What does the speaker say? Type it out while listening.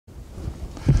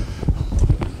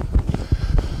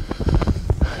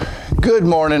Good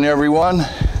morning, everyone,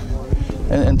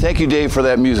 and thank you, Dave, for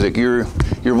that music. Your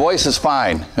voice is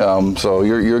fine, so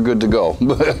you're good to go.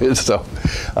 So,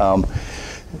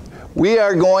 we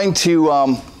are going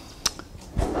to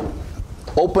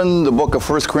open the book of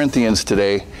 1 Corinthians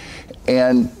today,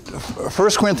 and 1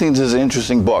 Corinthians is an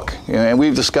interesting book, and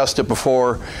we've discussed it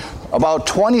before. About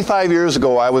 25 years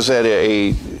ago, I was at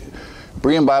a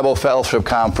Berean Bible Fellowship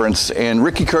Conference, and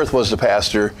Ricky Kurth was the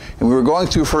pastor, and we were going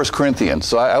through 1 Corinthians.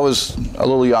 So I was a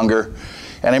little younger,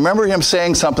 and I remember him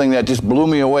saying something that just blew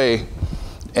me away,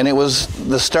 and it was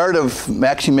the start of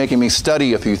actually making me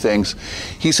study a few things.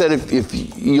 He said, if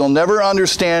you'll never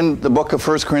understand the book of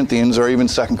 1 Corinthians or even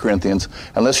 2 Corinthians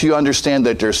unless you understand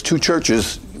that there's two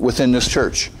churches within this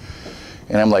church.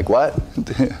 And I'm like, what?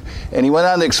 And he went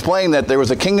on to explain that there was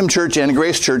a Kingdom Church and a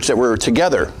Grace Church that were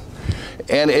together.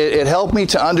 And it helped me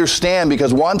to understand,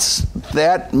 because once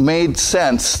that made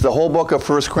sense, the whole book of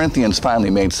 1 Corinthians finally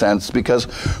made sense, because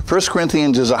 1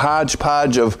 Corinthians is a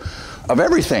hodgepodge of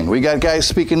everything. We got guys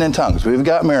speaking in tongues. We've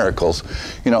got miracles.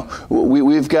 You know,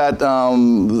 we've got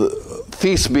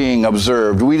feasts being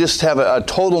observed. We just have a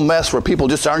total mess where people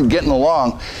just aren't getting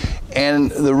along.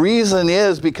 And the reason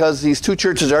is because these two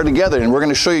churches are together, and we're going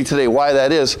to show you today why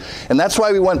that is. And that's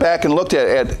why we went back and looked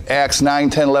at Acts 9,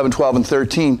 10, 11, 12, and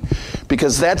 13,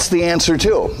 because that's the answer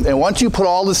too. And once you put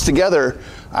all this together,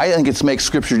 I think it makes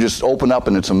Scripture just open up,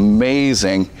 and it's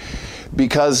amazing,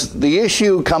 because the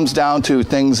issue comes down to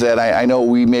things that I know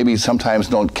we maybe sometimes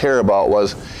don't care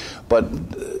about but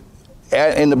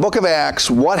in the book of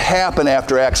Acts, what happened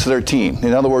after Acts 13?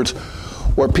 In other words,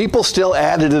 were people still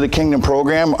added to the kingdom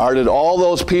program, or did all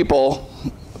those people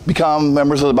become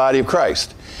members of the body of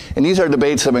Christ? And these are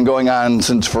debates that have been going on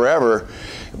since forever.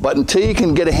 But until you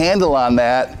can get a handle on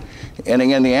that, and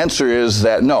again, the answer is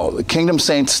that no, the kingdom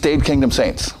saints stayed kingdom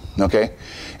saints, okay?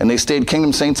 And they stayed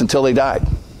kingdom saints until they died.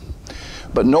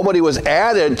 But nobody was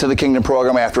added to the kingdom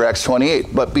program after Acts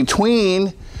 28. But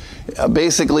between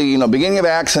basically, beginning of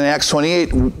Acts and Acts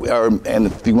 28, and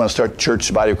if you want to start church,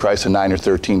 the body of Christ in 9 or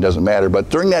 13, doesn't matter. But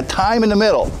during that time in the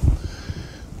middle,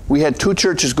 we had two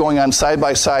churches going on side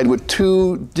by side with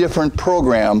two different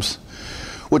programs,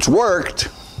 which worked,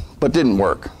 but didn't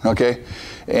work, okay?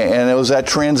 And it was that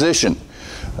transition.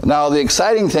 Now, the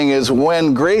exciting thing is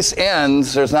when grace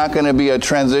ends, there's not going to be a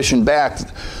transition back.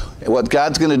 What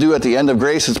God's going to do at the end of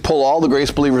grace is pull all the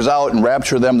grace believers out and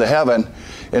rapture them to heaven.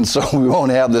 And so we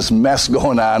won't have this mess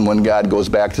going on when God goes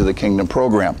back to the kingdom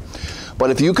program.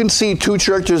 But if you can see two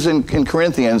churches in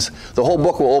Corinthians, the whole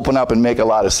book will open up and make a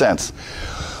lot of sense.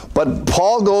 But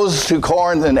Paul goes to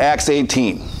Corinth in Acts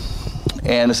 18.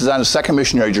 And this is on his second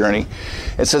missionary journey.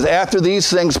 It says, after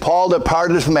these things, Paul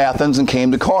departed from Athens and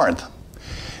came to Corinth,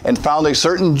 and found a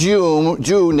certain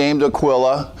Jew named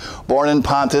Aquila, born in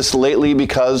Pontus, lately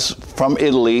because from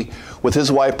Italy, with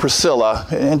his wife Priscilla.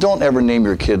 And don't ever name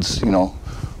your kids,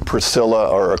 Priscilla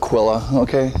or Aquila,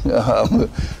 okay?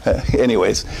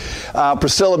 Anyways,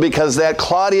 Priscilla, because that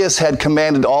Claudius had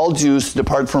commanded all Jews to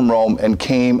depart from Rome, and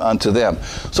came unto them.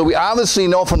 So we obviously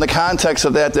know from the context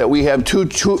of that we have two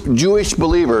Jewish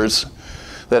believers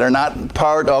that are not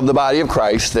part of the body of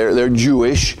Christ. They're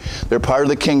Jewish. They're part of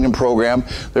the kingdom program.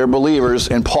 They're believers,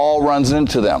 and Paul runs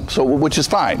into them, so which is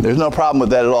fine. There's no problem with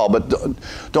that at all, but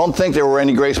don't think there were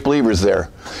any grace believers there.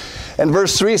 And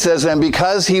verse 3 says, and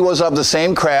because he was of the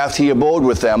same craft, he abode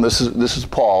with them. This is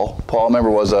Paul. Paul, remember,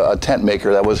 was a tent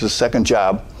maker. That was his second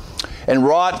job. And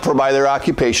wrought, for by their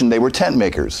occupation they were tent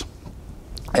makers.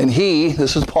 And he,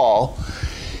 this is Paul,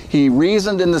 he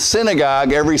reasoned in the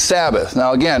synagogue every Sabbath.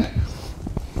 Now again,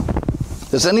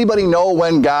 does anybody know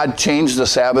when God changed the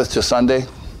Sabbath to Sunday?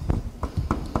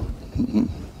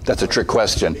 That's a trick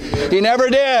question. He never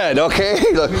did, okay?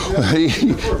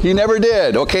 He never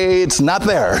did, okay? It's not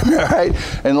there, all right?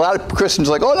 And a lot of Christians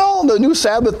are like, oh no, the new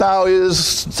Sabbath now is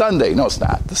Sunday. No, it's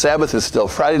not. The Sabbath is still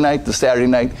Friday night to Saturday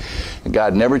night.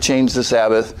 God never changed the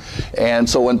Sabbath. And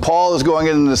so when Paul is going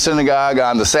into the synagogue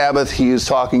on the Sabbath, he is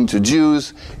talking to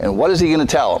Jews. And what is he going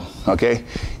to tell them, okay?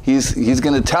 He's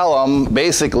going to tell them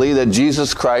basically that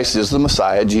Jesus Christ is the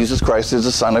Messiah. Jesus Christ is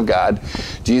the Son of God.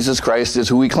 Jesus Christ is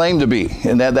who we claim to be.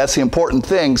 And that's the important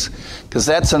things, because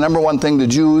that's the number one thing the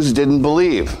Jews didn't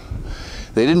believe.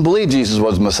 They didn't believe Jesus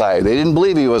was Messiah. They didn't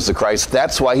believe he was the Christ.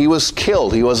 That's why he was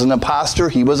killed. He was an imposter.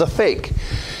 He was a fake.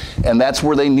 And that's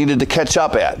where they needed to catch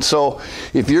up at. So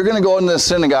if you're going to go into the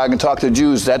synagogue and talk to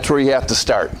Jews, that's where you have to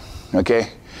start, okay?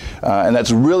 And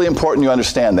that's really important you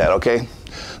understand that, okay?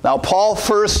 Now, Paul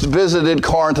first visited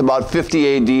Corinth about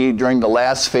 50 AD during the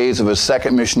last phase of his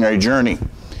second missionary journey.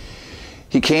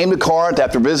 He came to Corinth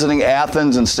after visiting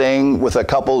Athens and staying with a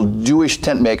couple Jewish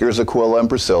tent makers, Aquila and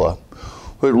Priscilla,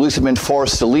 who had recently been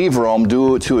forced to leave Rome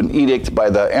due to an edict by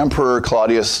the Emperor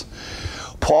Claudius.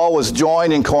 Paul was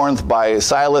joined in Corinth by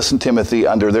Silas and Timothy.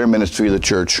 Under their ministry, the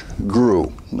church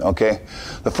grew. Okay?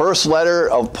 The first letter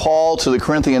of Paul to the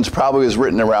Corinthians probably was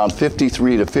written around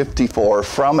 53 to 54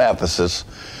 from Ephesus.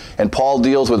 And Paul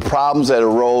deals with problems that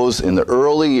arose in the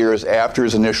early years after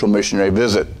his initial missionary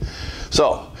visit.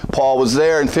 So, Paul was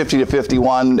there in 50 to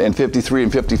 51 and 53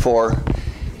 and 54.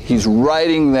 He's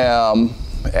writing them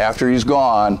after he's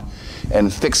gone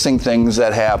and fixing things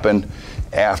that happened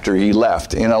after he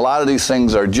left. And a lot of these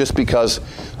things are just because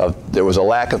there was a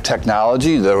lack of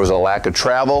technology, there was a lack of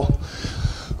travel,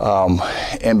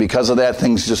 and because of that,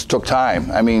 things just took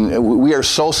time. I mean, we are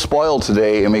so spoiled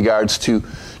today in regards to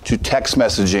text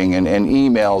messaging and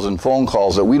emails and phone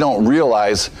calls that we don't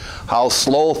realize how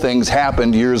slow things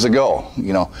happened years ago.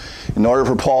 You know, in order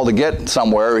for Paul to get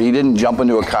somewhere, he didn't jump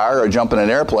into a car or jump in an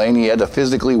airplane. He had to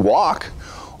physically walk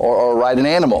or ride an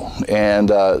animal. And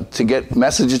to get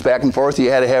messages back and forth,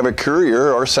 you had to have a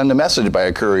courier or send a message by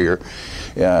a courier.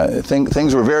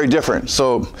 Things were very different.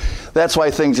 So that's why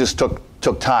things just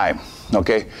took time.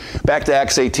 Okay, back to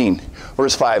Acts 18.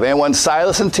 Verse 5, and when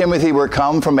Silas and Timothy were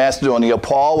come from Macedonia,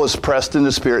 Paul was pressed in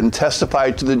the Spirit and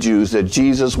testified to the Jews that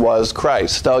Jesus was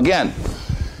Christ. Now again,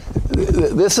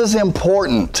 this is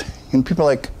important. And people are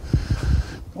like,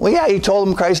 well, yeah, he told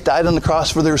them Christ died on the cross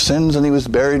for their sins and he was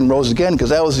buried and rose again, because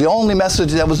that was the only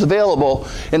message that was available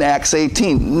in Acts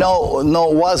 18. No,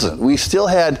 it wasn't. We still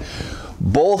had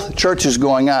both churches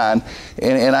going on,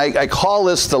 and I call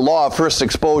this the law of first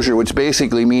exposure, which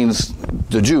basically means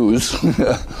the Jews.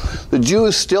 The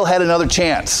Jews still had another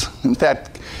chance. In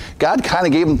fact, God kind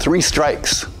of gave them 3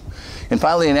 strikes. And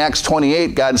finally in Acts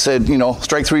 28, God said,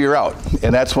 strike 3, you're out.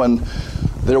 And that's when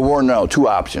there were no 2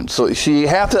 options. So you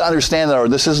have to understand that, or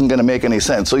this isn't going to make any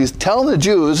sense. So he's telling the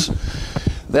Jews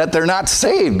that they're not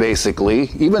saved, basically,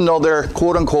 even though they're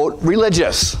quote-unquote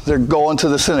religious. They're going to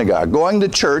the synagogue. Going to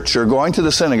church or going to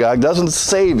the synagogue doesn't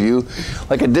save you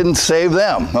like it didn't save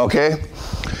them, okay?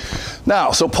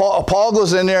 Now, so Paul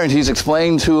goes in there and he's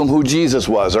explaining to them who Jesus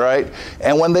was, all right?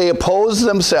 And when they opposed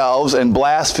themselves and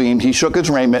blasphemed, he shook his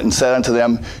raiment and said unto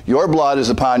them, your blood is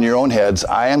upon your own heads.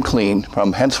 I am clean.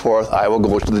 From henceforth I will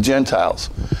go to the Gentiles.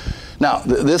 Now,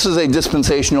 this is a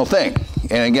dispensational thing.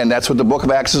 And again, that's what the book of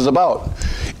Acts is about.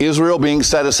 Israel being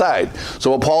set aside.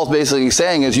 So what Paul's basically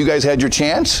saying is, you guys had your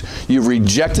chance. You've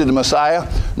rejected the Messiah.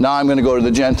 Now I'm going to go to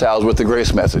the Gentiles with the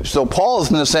grace message. So Paul is,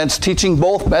 in a sense, teaching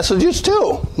both messages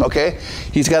too. Okay?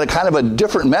 He's got a kind of a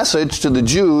different message to the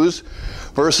Jews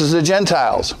versus the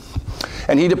Gentiles.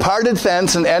 And he departed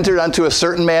thence and entered unto a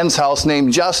certain man's house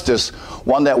named Justus,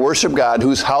 one that worshiped God,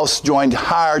 whose house joined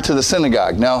hard to the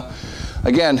synagogue. Now,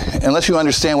 again, unless you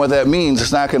understand what that means,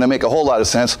 it's not going to make a whole lot of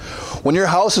sense. When your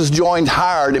house is joined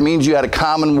hard, it means you had a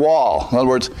common wall. In other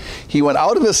words, he went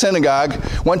out of the synagogue,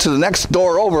 went to the next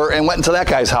door over, and went into that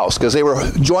guy's house, because they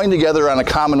were joined together on a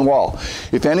common wall.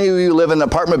 If any of you live in an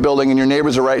apartment building and your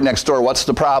neighbors are right next door, what's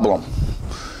the problem?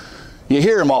 You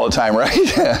hear them all the time,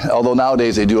 right? Although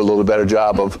nowadays they do a little better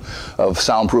job of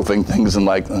soundproofing things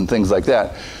and things like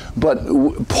that.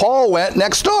 But Paul went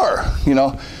next door,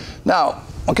 Now,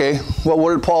 okay, well,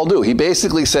 what did Paul do? He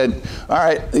basically said, all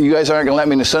right, you guys aren't going to let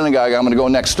me in the synagogue. I'm going to go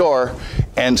next door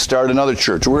and start another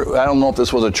church. I don't know if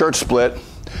this was a church split,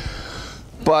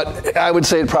 but I would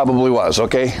say it probably was,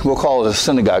 okay? We'll call it a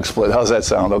synagogue split. How's that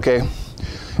sound, okay?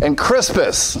 And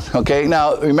Crispus, okay?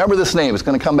 Now, remember this name. It's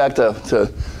going to come back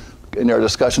to in our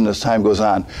discussion as time goes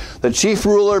on. The chief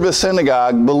ruler of the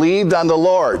synagogue believed on the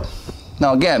Lord.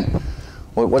 Now, again,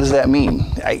 what does that mean?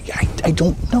 I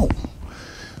don't know.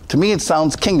 To me, it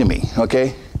sounds kingdomy,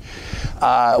 okay?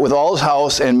 With all his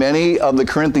house, and many of the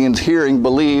Corinthians hearing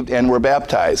believed and were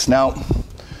baptized. Now,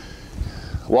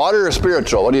 water or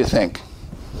spiritual? What do you think?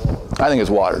 I think it's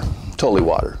water. Totally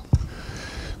water.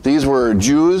 These were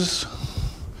Jews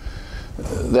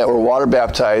that were water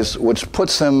baptized, which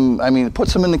puts them in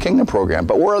the kingdom program.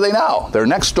 But where are they now? They're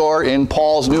next door in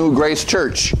Paul's new Grace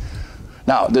Church.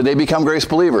 Now, did they become grace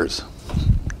believers?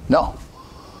 No.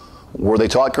 Were they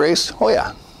taught grace? Oh,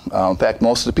 yeah. In fact,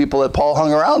 most of the people that Paul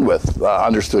hung around with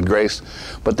understood grace,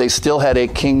 but they still had a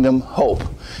kingdom hope.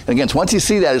 And again, once you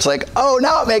see that, it's like, oh,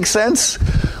 now it makes sense.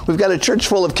 We've got a church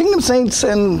full of kingdom saints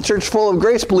and a church full of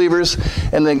grace believers,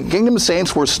 and the kingdom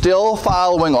saints were still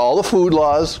following all the food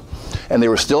laws, and they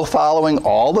were still following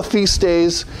all the feast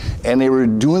days, and they were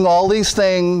doing all these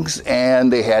things,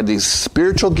 and they had these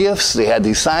spiritual gifts, they had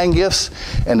these sign gifts,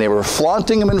 and they were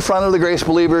flaunting them in front of the grace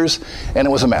believers, and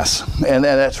it was a mess. And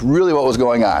that's really what was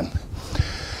going on.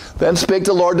 Then spake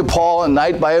the Lord to Paul at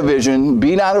night by a vision,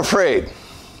 be not afraid,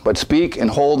 but speak and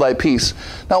hold thy peace.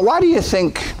 Now, why do you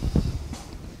think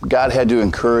God had to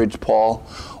encourage Paul?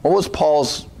 What was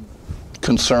Paul's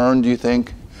concern, do you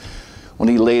think, when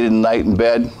he laid at night in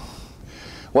bed?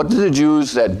 What did the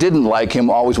Jews that didn't like him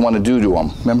always want to do to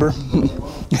him? Remember?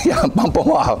 Yeah, bump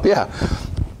him off, yeah.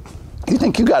 You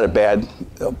think you got it bad.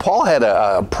 Paul had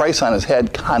a price on his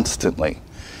head constantly.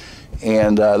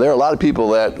 And there are a lot of people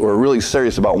that were really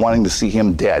serious about wanting to see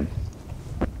him dead.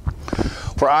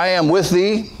 For I am with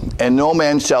thee, and no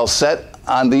man shall set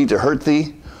on thee to hurt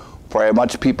thee, for I have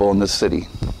much people in this city.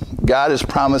 God is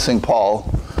promising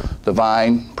Paul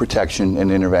divine protection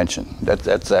and intervention.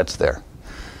 That's there.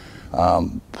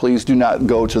 Please do not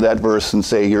go to that verse and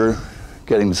say you're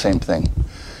getting the same thing.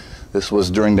 This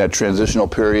was during that transitional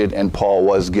period, and Paul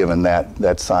was given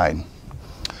that sign.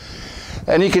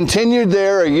 And he continued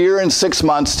there 1 year and 6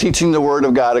 months, teaching the word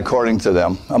of God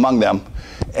among them.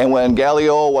 And when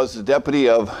Gallio was the deputy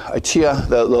of Achaia,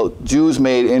 the Jews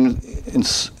made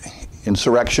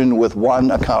insurrection with one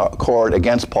accord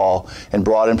against Paul and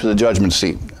brought him to the judgment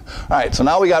seat. All right, so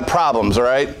now we got problems, all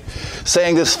right?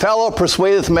 Saying, this fellow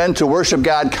persuadeth men to worship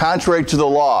God contrary to the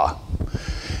law.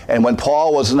 And when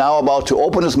Paul was now about to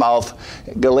open his mouth,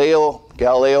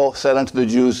 Gallio said unto the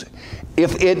Jews,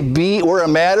 if it were a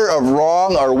matter of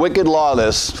wrong or wicked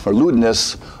lawlessness or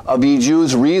lewdness of ye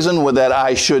Jews, reason would that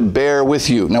I should bear with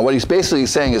you. Now what he's basically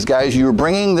saying is, guys, you're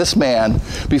bringing this man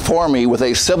before me with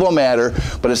a civil matter,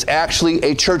 but it's actually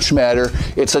a church matter.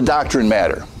 It's a doctrine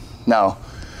matter. Now,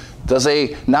 does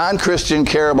a non-Christian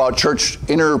care about church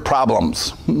inner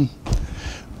problems?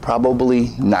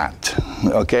 Probably not,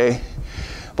 okay?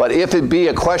 But if it be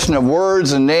a question of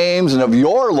words and names and of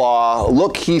your law,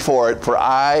 look ye for it, for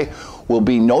I will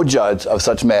be no judge of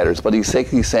such matters. But he's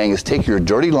saying is take your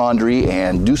dirty laundry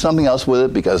and do something else with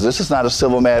it, because this is not a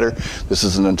civil matter. This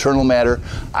is an internal matter.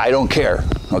 I don't care,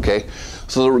 okay?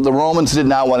 So the Romans did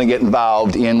not want to get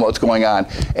involved in what's going on.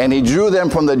 And he drew them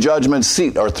from the judgment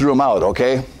seat, or threw them out,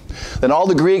 okay? Then all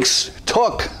the Greeks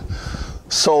took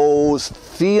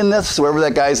Sosthenes, whoever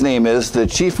that guy's name is, the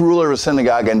chief ruler of the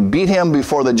synagogue, and beat him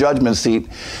before the judgment seat.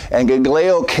 And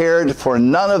Gallio cared for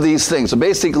none of these things. So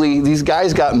basically, these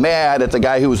guys got mad at the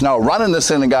guy who was now running the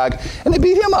synagogue, and they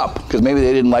beat him up, because maybe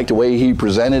they didn't like the way he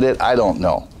presented it. I don't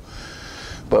know.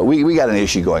 But we got an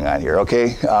issue going on here,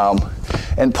 okay?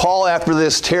 And Paul, after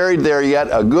this, tarried there yet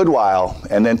a good while,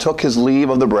 and then took his leave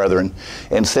of the brethren,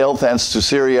 and sailed thence to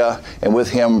Syria, and with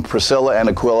him Priscilla and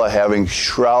Aquila, having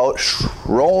shrown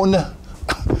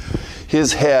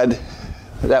his head,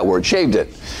 that word, shaved it,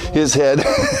 his head,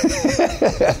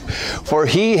 for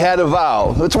he had a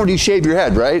vow. That's where you shave your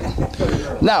head, right?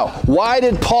 Now, why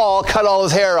did Paul cut all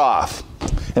his hair off?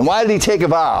 And why did he take a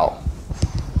vow?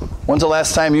 When's the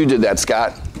last time you did that,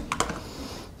 Scott?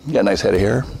 You got a nice head of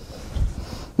hair.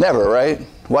 Never, right?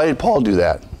 Why did Paul do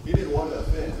that? He didn't want to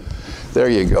offend. There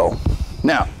you go.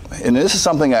 Now, and this is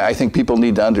something I think people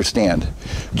need to understand.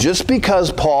 Just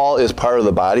because Paul is part of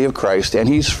the body of Christ and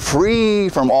he's free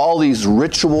from all these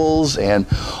rituals and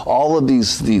all of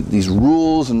these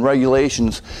rules and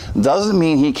regulations doesn't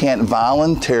mean he can't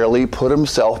voluntarily put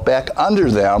himself back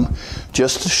under them,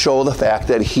 just to show the fact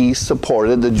that he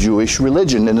supported the Jewish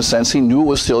religion in the sense he knew it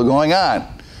was still going on.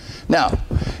 Now,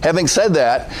 having said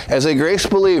that, as a grace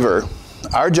believer,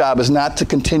 our job is not to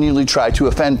continually try to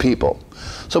offend people.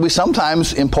 So we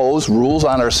sometimes impose rules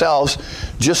on ourselves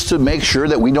just to make sure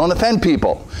that we don't offend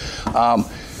people.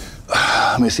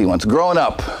 Let me see, once growing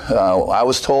up, I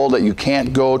was told that you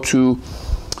can't go to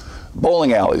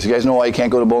bowling alleys. You guys know why you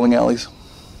can't go to bowling alleys?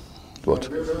 What?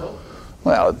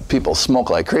 Well, people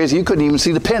smoke like crazy. You couldn't even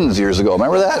see the pins years ago.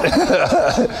 Remember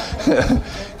that?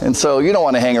 And so you don't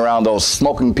want to hang around those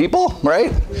smoking people,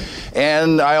 right?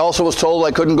 And I also was told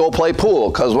I couldn't go play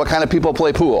pool, because what kind of people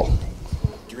play pool?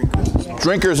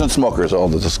 Drinkers and smokers, all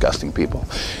the disgusting people.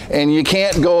 And you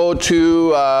can't go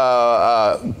to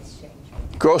a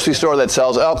grocery store that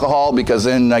sells alcohol, because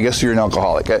then I guess you're an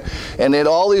alcoholic. And they had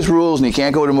all these rules, and you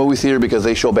can't go to a movie theater because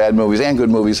they show bad movies and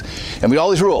good movies. And we had all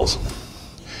these rules.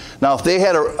 Now, if they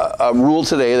had a rule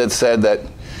today that said that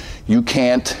you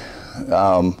can't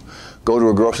go to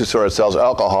a grocery store that sells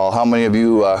alcohol, how many of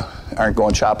you aren't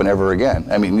going shopping ever again?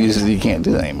 I mean, you can't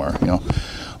do that anymore, you know.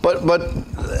 But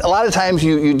a lot of times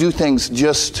you do things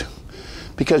just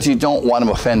because you don't want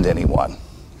to offend anyone.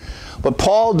 But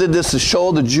Paul did this to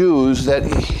show the Jews that,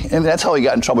 and that's how he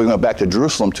got in trouble. He went back to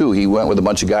Jerusalem too. He went with a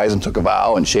bunch of guys and took a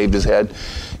vow and shaved his head,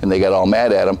 and they got all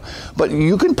mad at him. But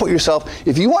you can put yourself,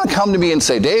 if you want to come to me and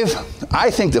say, Dave,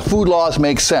 I think the food laws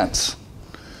make sense.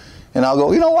 And I'll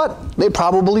go, you know what? They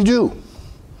probably do.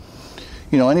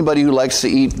 You know, anybody who likes to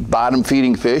eat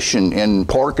bottom-feeding fish and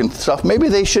pork and stuff, maybe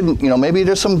they shouldn't, you know, maybe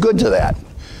there's some good to that.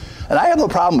 And I have no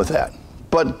problem with that.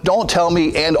 but don't tell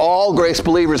me, and all grace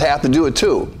believers have to do it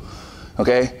too.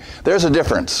 Okay? There's a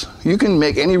difference. You can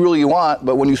make any rule you want,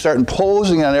 but when you start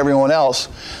imposing on everyone else,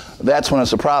 that's when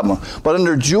it's a problem. But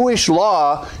under Jewish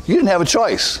law, you didn't have a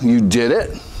choice. You did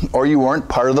it, or you weren't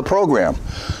part of the program.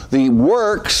 The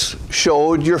works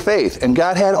showed your faith, and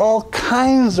God had all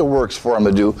kinds of works for him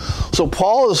to do. So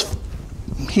Paul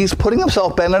he's putting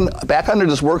himself back under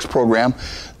this works program,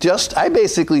 I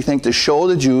basically think, to show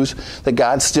the Jews that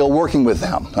God's still working with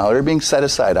them. Now, they're being set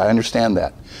aside. I understand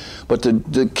that. But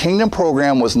the kingdom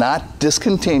program was not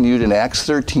discontinued in Acts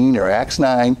 13 or Acts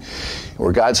 9,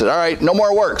 where God said, all right, no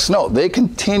more works. No, they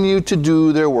continued to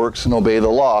do their works and obey the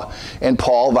law. And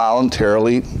Paul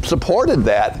voluntarily supported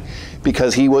that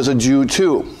because he was a Jew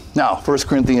too. Now, 1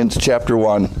 Corinthians chapter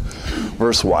 1,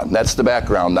 verse 1. That's the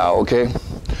background now, okay?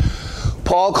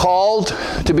 Paul called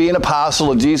to be an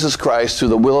apostle of Jesus Christ through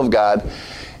the will of God.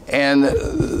 And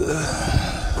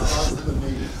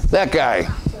that guy,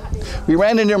 we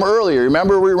ran into him earlier.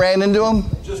 Remember we ran into him?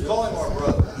 Just call him our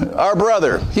brother. Our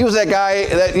brother. He was that guy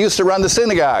that used to run the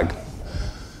synagogue.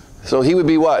 So he would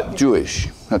be what? Jewish.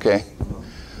 Okay.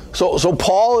 So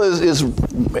Paul is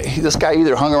this guy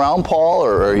either hung around Paul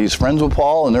or he's friends with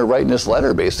Paul, and they're writing this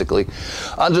letter basically.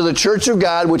 Unto the church of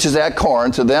God which is at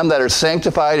Corinth, to them that are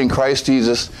sanctified in Christ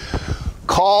Jesus,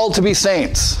 called to be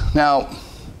saints. Now,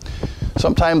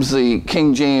 sometimes the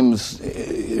King James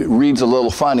reads a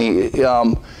little funny.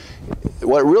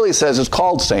 What it really says is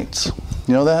called saints.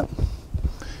 You know that?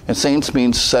 And saints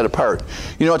means set apart.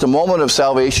 You know, at the moment of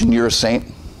salvation, you're a saint.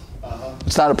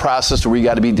 It's not a process where you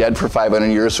got to be dead for 500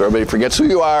 years so everybody forgets who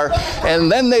you are,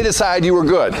 and then they decide you were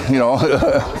good, you know.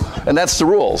 And that's the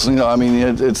rules, you know. I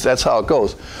mean, that's how it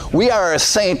goes. We are a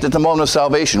saint at the moment of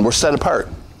salvation. We're set apart,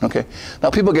 okay?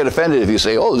 Now, people get offended if you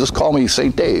say, oh, just call me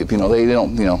Saint Dave. You know, they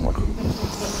don't, you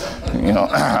know,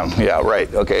 yeah,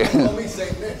 right, okay. Call me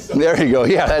Saint Nick. There you go.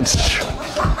 Yeah, that's true.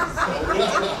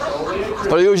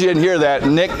 But you didn't hear that.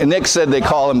 Nick said they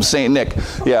call him Saint Nick.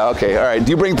 Yeah, okay, all right. Do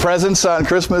you bring presents on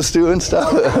Christmas too and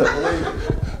stuff?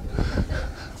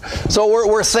 So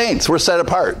we're saints. We're set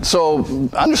apart. So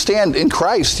understand, in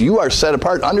Christ, you are set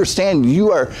apart. Understand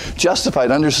you are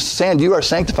justified. Understand you are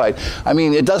sanctified. I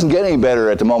mean, it doesn't get any better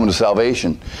at the moment of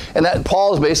salvation. And that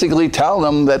Paul is basically telling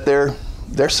them that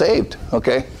they're saved,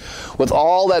 okay? With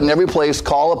all that in every place,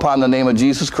 call upon the name of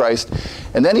Jesus Christ.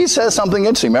 And then he says something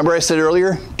interesting. Remember I said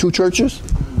earlier, 2 churches?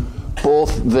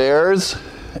 Both theirs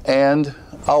and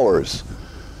ours.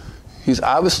 He's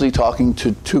obviously talking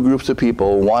to 2 groups of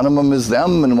people. One of them is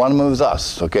them and one of them is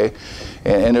us, okay?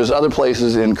 And there's other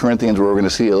places in Corinthians where we're going to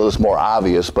see a little more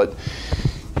obvious, but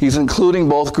he's including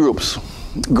both groups.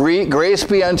 Grace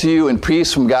be unto you and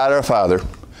peace from God our Father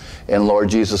and Lord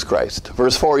Jesus Christ.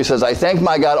 Verse 4, he says, I thank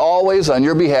my God always on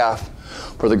your behalf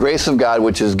for the grace of God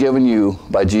which is given you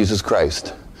by Jesus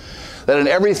Christ, that in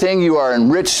everything you are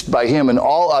enriched by him in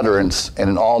all utterance and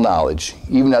in all knowledge,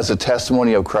 even as the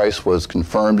testimony of Christ was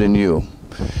confirmed in you.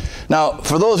 Now,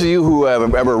 for those of you who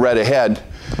have ever read ahead,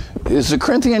 does the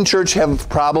Corinthian church have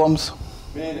problems?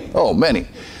 Many. Oh, many.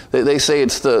 They say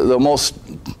it's the most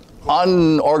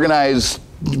unorganized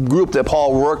group that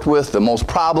Paul worked with, the most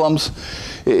problems.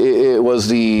 It was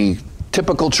the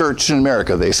typical church in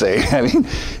America, they say. I mean,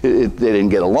 they didn't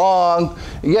get along.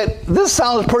 Yet, this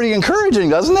sounds pretty encouraging,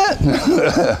 doesn't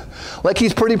it? Like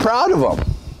he's pretty proud of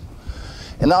them.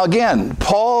 And now again,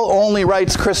 Paul only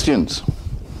writes Christians.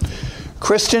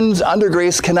 Christians under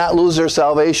grace cannot lose their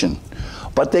salvation.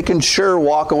 But they can sure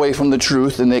walk away from the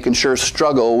truth, and they can sure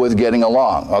struggle with getting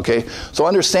along, okay? So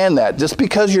understand that. Just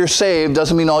because you're saved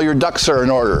doesn't mean all your ducks are in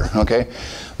order, okay?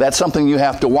 That's something you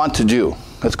have to want to do.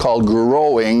 It's called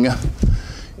growing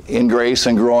in grace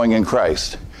and growing in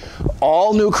Christ.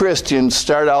 All new Christians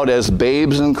start out as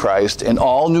babes in Christ, and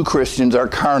all new Christians are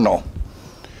carnal.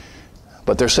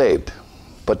 But they're saved.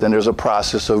 But then there's a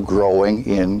process of growing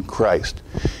in Christ.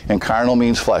 And carnal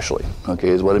means fleshly, okay,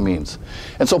 is what it means.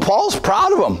 And so Paul's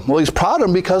proud of them. Well, he's proud of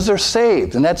them because they're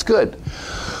saved, and that's good.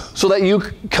 So that you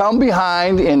come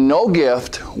behind in no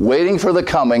gift, waiting for the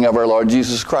coming of our Lord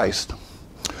Jesus Christ,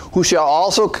 who shall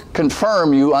also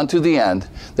confirm you unto the end,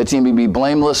 that ye may be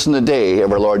blameless in the day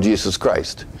of our Lord Jesus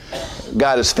Christ.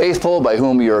 God is faithful, by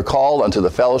whom you are called unto the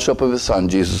fellowship of his Son,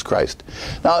 Jesus Christ.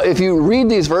 Now, if you read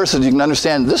these verses, you can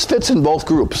understand this fits in both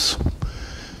groups.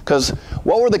 Because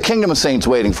what were the kingdom saints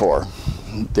waiting for?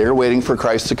 They're waiting for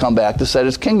Christ to come back to set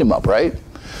his kingdom up, right?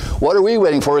 What are we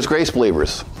waiting for as grace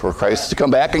believers? For Christ to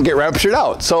come back and get raptured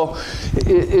out. So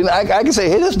I can say,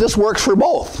 hey, this works for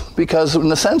both. Because in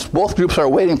a sense, both groups are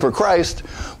waiting for Christ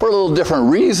for a little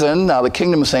different reason. Now, the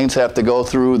kingdom saints have to go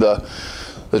through the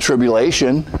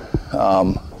tribulation.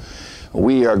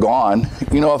 we are gone.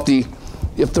 You know,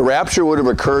 if the rapture would have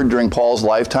occurred during Paul's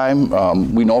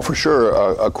lifetime, we know for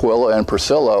sure Aquila and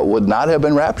Priscilla would not have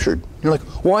been raptured. You're like,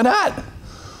 why not?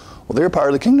 Well, they're part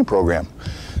of the kingdom program.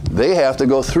 They have to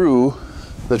go through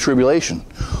the tribulation.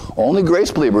 Only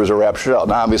grace believers are raptured out.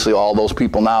 Now, obviously, all those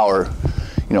people now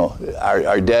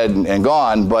are dead and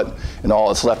gone, and all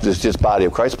that's left is just body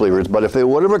of Christ believers. But if it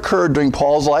would have occurred during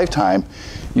Paul's lifetime,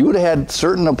 you would have had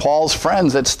certain of Paul's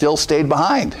friends that still stayed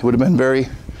behind. It would have been very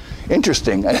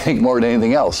interesting, I think, more than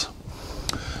anything else.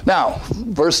 Now,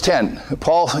 verse 10,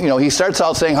 Paul, he starts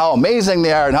out saying how amazing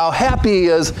they are and how happy he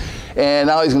is, and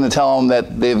now he's going to tell them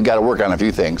that they've got to work on a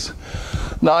few things.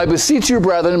 Now, I beseech you,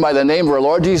 brethren, by the name of our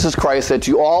Lord Jesus Christ, that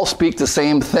you all speak the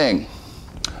same thing,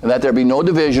 and that there be no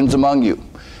divisions among you,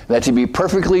 and that you be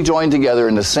perfectly joined together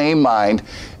in the same mind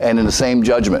and in the same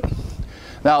judgment.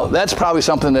 Now, that's probably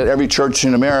something that every church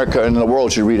in America and in the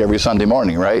world should read every Sunday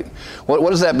morning, right?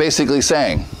 What is that basically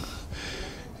saying?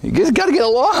 You just got to get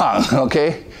along,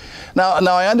 okay? Now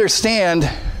I understand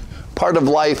part of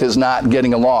life is not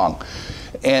getting along.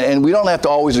 And we don't have to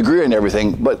always agree on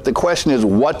everything, but the question is,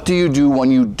 what do you do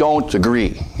when you don't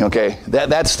agree, okay?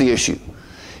 That's the issue.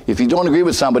 If you don't agree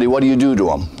with somebody, what do you do to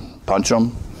them? Punch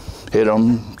them, hit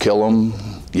them, kill them,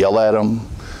 yell at them,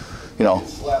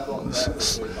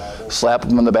 slap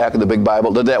them on the back of the big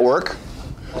Bible. Did that work?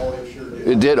 Oh, it sure did.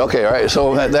 It did? Okay, all right.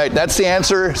 So that's the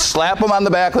answer. Slap them on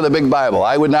the back with a big Bible.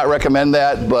 I would not recommend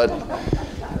that, but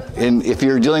if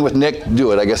you're dealing with Nick,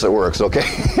 do it. I guess it works, okay?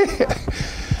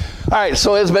 All right,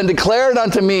 so it has been declared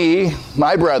unto me,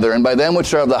 my brethren, by them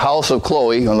which are of the house of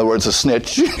Chloe, in other words, a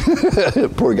snitch,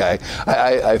 poor guy,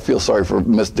 I feel sorry for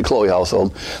the Chloe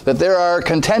household, that there are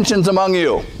contentions among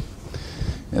you.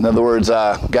 In other words,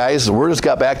 guys, the word has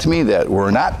got back to me that we're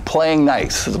not playing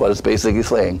nice, is what it's basically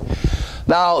saying.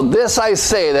 Now, this I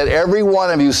say, that every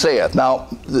one of you saith. Now,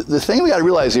 the thing we got to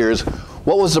realize here is,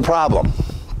 what was the problem?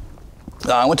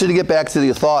 I want you to get back to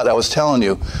the thought I was telling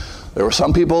you. There were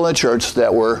some people in the church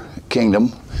that were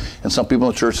kingdom, and some people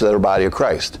in the church that are body of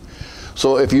Christ.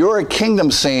 So if you're a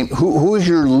kingdom saint, who is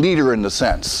your leader in the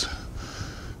sense?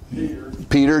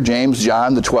 Peter, James,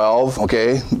 John, the 12,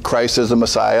 okay? Christ is the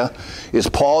Messiah. Is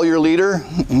Paul your leader?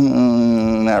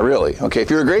 Not really. Okay, if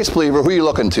you're a grace believer, who are you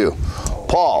looking to?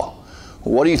 Paul.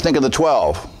 What do you think of the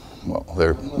 12? Well,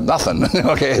 they're nothing,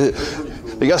 okay?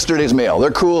 Yesterday's mail.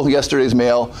 They're cool, yesterday's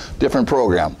mail, different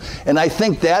program. And I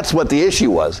think that's what the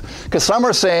issue was. Because some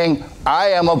are saying, I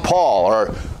am a Paul,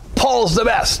 or Paul's the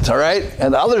best, all right?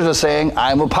 And others are saying,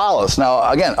 I'm Apollos. Now,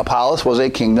 again, Apollos was a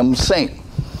kingdom saint.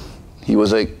 He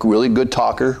was a really good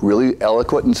talker, really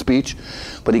eloquent in speech,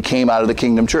 but he came out of the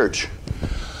kingdom church.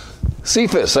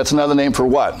 Cephas, that's another name for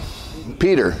what?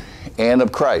 Peter, and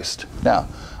of Christ. Now,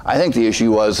 I think the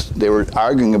issue was they were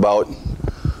arguing about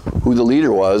who the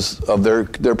leader was of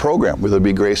their program, whether it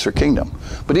be grace or kingdom.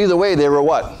 But either way, they were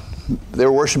what? They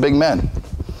were worshiping men.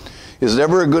 Is it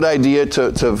ever a good idea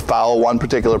to follow one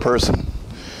particular person?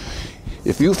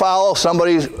 If you follow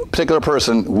somebody's particular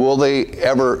person, will they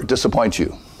ever disappoint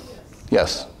you?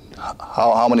 Yes.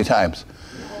 How many times?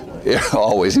 Yeah,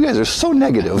 always. You guys are so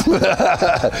negative.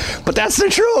 But that's the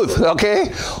truth,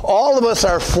 okay? All of us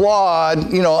are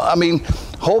flawed.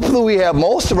 Hopefully we have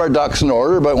most of our ducks in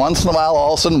order, but once in a while,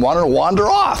 all of a sudden, one will wander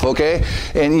off, okay?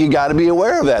 And you got to be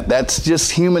aware of that. That's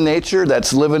just human nature.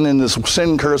 That's living in this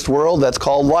sin-cursed world. That's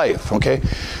called life, okay?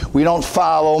 We don't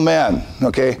follow men,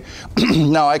 okay?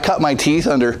 Now, I cut my teeth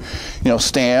under,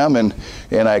 Stam, and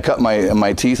I cut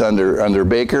my teeth under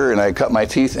Baker, and I cut my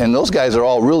teeth, and those guys are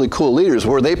all really cool leaders.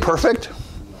 Were they perfect?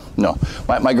 No.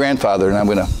 My grandfather, and I'm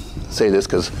going to say this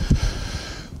because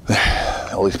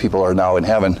all these people are now in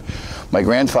heaven. My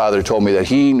grandfather told me that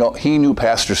he knew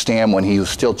Pastor Stam when he was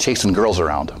still chasing girls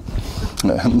around.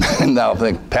 Now I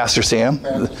think, Pastor Stam?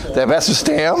 Pastor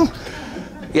Stam?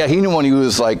 Yeah, he knew when he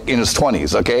was like in his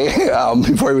 20s, okay,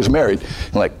 before he was married.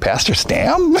 Like, Pastor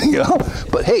Stam?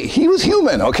 But hey, he was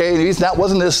human, okay?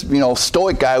 Wasn't this,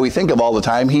 stoic guy we think of all the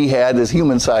time. He had his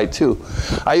human side too.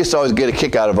 I used to always get a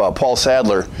kick out of Paul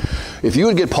Sadler. If you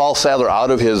would get Paul Sadler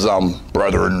out of his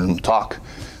brethren talk,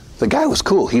 the guy was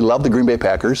cool. He loved the Green Bay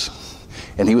Packers.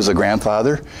 And he was a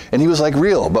grandfather, and he was like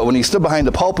real. But when he stood behind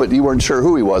the pulpit, you weren't sure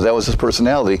who he was. That was his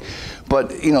personality.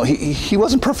 But, he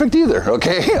wasn't perfect either,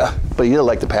 okay? But he did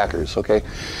like the Packers, okay?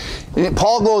 And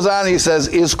Paul goes on and he says,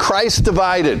 is Christ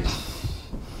divided?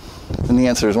 And the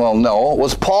answer is, well, no.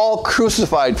 Was Paul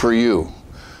crucified for you?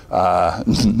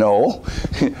 No.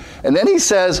 And then he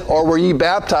says, or were ye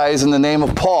baptized in the name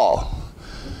of Paul?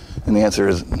 And the answer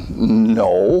is,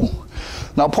 no.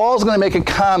 Now, Paul's going to make a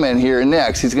comment here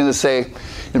next. He's going to say,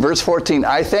 in verse 14,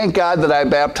 I thank God that I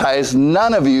baptized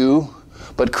none of you,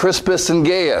 but Crispus and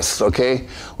Gaius, okay?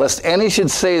 Lest any should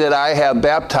say that I have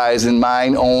baptized in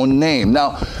mine own name.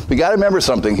 Now, we got to remember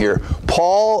something here.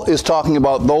 Paul is talking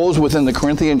about those within the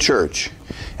Corinthian church.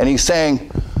 And he's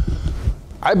saying,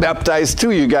 I baptized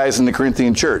two of you guys in the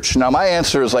Corinthian church. Now, my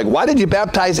answer is like, why did you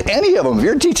baptize any of them? If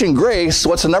you're teaching grace,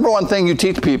 what's the number one thing you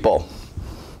teach people?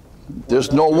 There's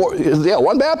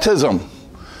one baptism.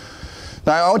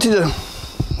 Now, I want you to,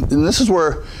 and this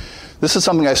is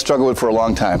something I struggled with for a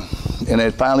long time. And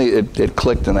it finally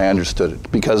clicked and I understood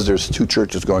it, because there's two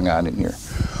churches going on in here.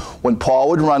 When Paul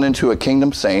would run into a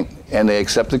kingdom saint and they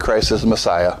accepted Christ as the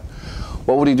Messiah,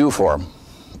 what would he do for them?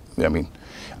 I mean,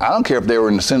 I don't care if they were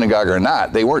in the synagogue or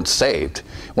not, they weren't saved.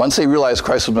 Once they realized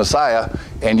Christ was Messiah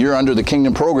and you're under the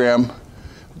kingdom program,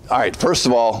 all right, first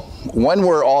of all, when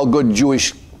were all good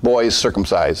Jewish boys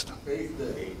circumcised?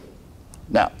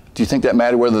 Now, do you think that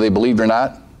mattered whether they believed or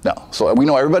not? No. So we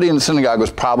know everybody in the synagogue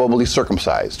was probably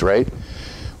circumcised, right?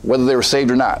 Whether they were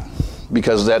saved or not,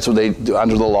 because that's what they do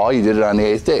under the law. You did it on the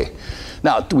 8th day.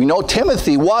 Now, we know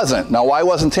Timothy wasn't. Now, why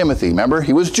wasn't Timothy? Remember,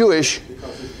 he was Jewish.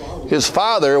 His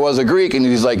father was a Greek, and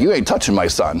he's like, you ain't touching my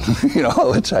son. You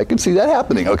know, which I can see that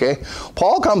happening, okay?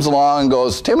 Paul comes along and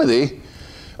goes, Timothy,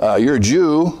 you're a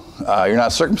Jew, you're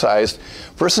not circumcised.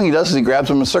 First thing he does is he grabs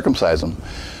him and circumcises him.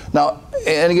 Now,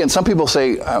 and again, some people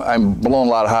say, I'm blowing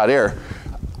a lot of hot air.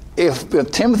 If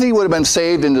Timothy would have been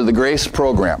saved into the grace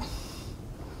program,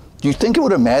 do you think it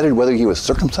would have mattered whether he was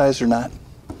circumcised or not?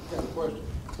 I got a question.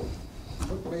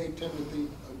 What made Timothy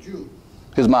a Jew?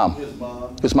 His mom.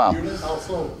 His mom. How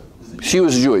so? She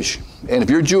was Jewish. And if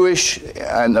you're Jewish,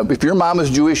 and if your mom is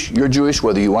Jewish, you're Jewish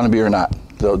whether you want to be or not.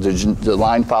 The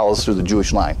line follows through the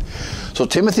Jewish line. So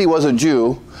Timothy was a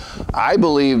Jew. I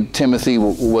believe Timothy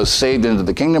was saved into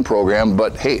the kingdom program,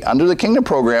 but hey, under the kingdom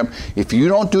program, if you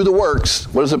don't do the works,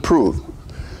 what does it prove?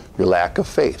 Your lack of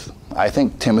faith. I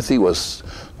think Timothy was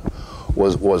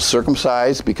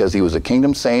circumcised because he was a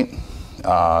kingdom saint,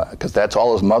 because that's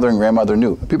all his mother and grandmother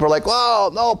knew. People are like,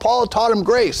 well, no, Paul taught him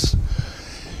grace.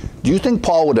 Do you think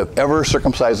Paul would have ever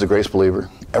circumcised a grace believer?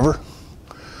 Ever?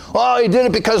 Oh, he did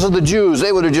it because of the Jews.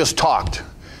 They would have just talked.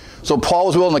 So Paul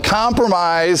was willing to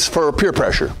compromise for peer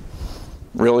pressure.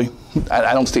 Really?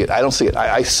 I don't see it. I don't see it.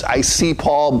 I see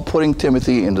Paul putting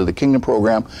Timothy into the kingdom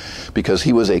program because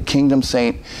he was a kingdom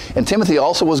saint. And Timothy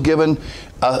also was given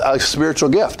a spiritual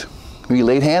gift. He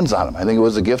laid hands on him. I think it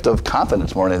was a gift of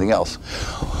confidence more than anything else.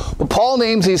 But Paul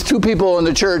names these two people in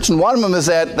the church, and one of them is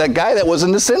that guy that was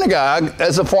in the synagogue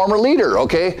as a former leader,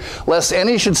 okay? Lest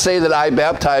any should say that I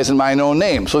baptize in mine own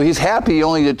name. So he's happy he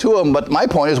only did two of them, but my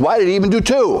point is, why did he even do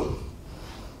two?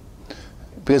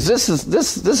 Because this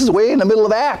is way in the middle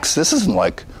of Acts. This isn't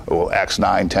like Acts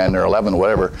 9, 10, or 11,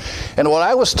 whatever. And what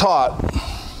I was taught,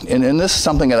 and this is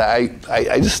something that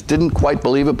I just didn't quite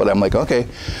believe it, but I'm like, okay,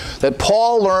 that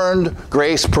Paul learned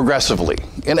grace progressively.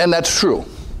 And that's true,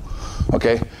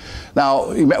 okay? Now,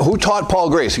 who taught Paul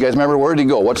grace? You guys remember, where did he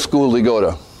go? What school did he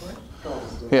go to?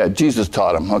 Yeah, Jesus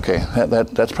taught him. Okay,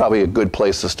 that's probably a good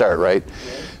place to start, right?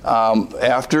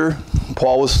 After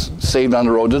Paul was saved on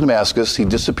the road to Damascus, he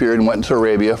disappeared and went into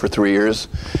Arabia for 3 years,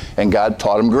 and God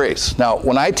taught him grace. Now,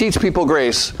 when I teach people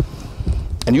grace,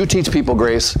 and you teach people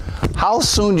grace, how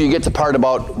soon do you get the part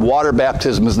about water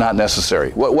baptism is not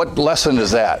necessary? What lesson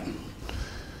is that?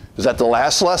 Is that the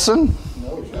last lesson?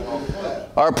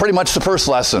 Or pretty much the first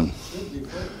lesson?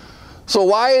 So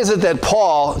why is it that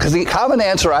Paul, because the common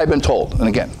answer I've been told, and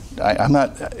again, I'm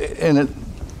not in it,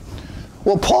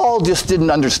 well, Paul just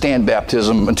didn't understand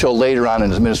baptism until later on in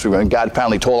his ministry when God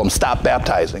finally told him, stop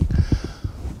baptizing.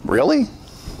 Really?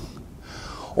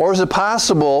 Or is it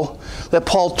possible that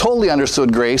Paul totally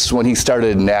understood grace when he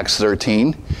started in Acts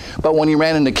 13, but when he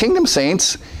ran into kingdom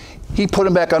saints, he put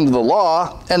them back under the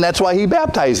law, and that's why he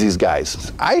baptized these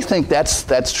guys? I think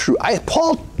that's true.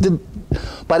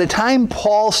 By the time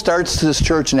Paul starts his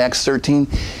church in Acts 13,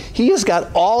 he has got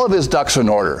all of his ducks in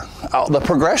order. The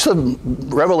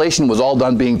progressive revelation was all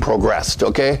done being progressed,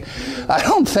 okay? I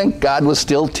don't think God was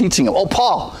still teaching him. Oh,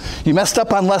 Paul, you messed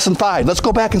up on lesson 5. Let's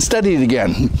go back and study it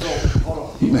again. So, hold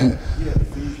on. He had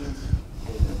Ephesians,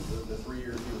 the 3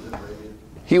 years he was in Arabia.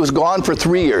 He was gone for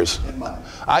 3 years.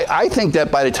 I think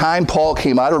that by the time Paul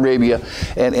came out of Arabia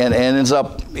and ends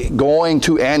up going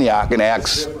to Antioch in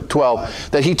Acts 12,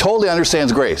 that he totally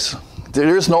understands grace.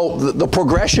 There is the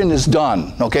progression is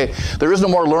done, okay? There is no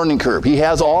more learning curve. He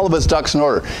has all of his ducks in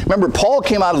order. Remember, Paul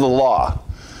came out of the law.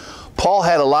 Paul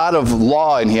had a lot of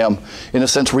law in him in a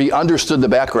sense where he understood the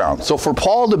background. So for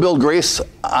Paul to build grace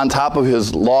on top of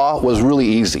his law was really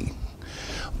easy.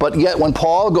 But yet when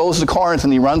Paul goes to Corinth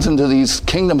and he runs into these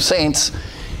kingdom saints,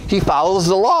 he follows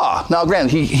the law. Now,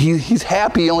 granted, he's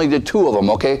happy he only did 2 of them,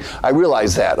 okay? I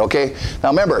realize that, okay? Now,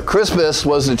 remember, Crispus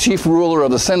was the chief ruler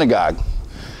of the synagogue.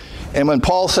 And when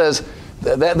Paul says,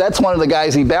 that's one of the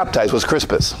guys he baptized was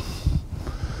Crispus.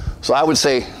 So I would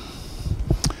say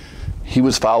he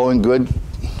was following good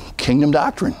kingdom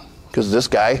doctrine. Because this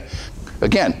guy,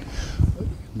 again,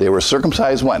 they were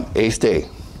circumcised when? 8th day.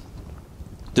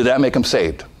 Did that make them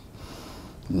saved?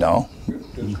 No.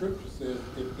 The scripture says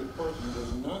if the person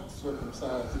was not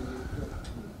circumcised,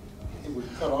 he would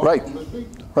cut off Right. from his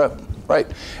people. Right.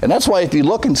 And that's why if you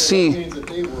look and So see... that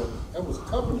means that was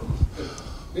covenant.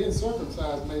 Being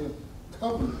circumcised made them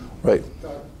covenant. Right.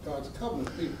 God's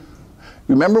covenant people.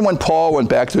 Remember when Paul went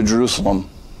back to Jerusalem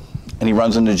and he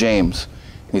runs into James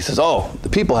and he says, oh, the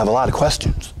people have a lot of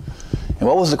questions. And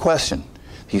what was the question?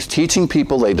 He's teaching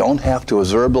people they don't have to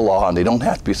observe the law and they don't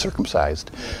have to be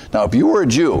circumcised. Now, if you were a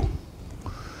Jew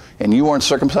and you weren't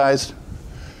circumcised,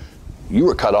 you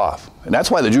were cut off. And that's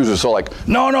why the Jews are so like,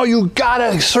 no, you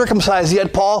gotta circumcise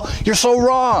yet, Paul. You're so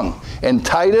wrong. And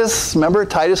Titus, remember,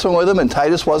 Titus went with him and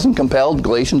Titus wasn't compelled,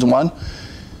 Galatians 1.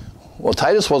 Well,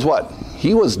 Titus was what?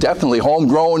 He was definitely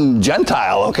homegrown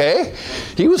Gentile, okay?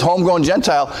 He was homegrown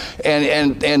Gentile.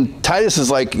 And Titus is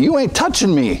like, you ain't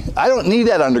touching me. I don't need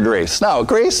that under grace. Now,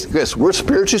 grace, we're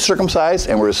spiritually circumcised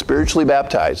and we're spiritually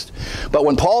baptized. But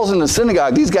when Paul's in the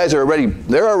synagogue, these guys are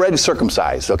already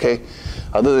circumcised, okay?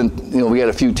 Other than, we had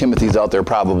a few Timothys out there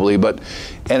probably, but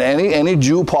and any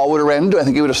Jew Paul would have ran into, I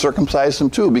think he would have circumcised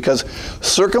them too, because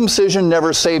circumcision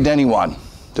never saved anyone,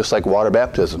 just like water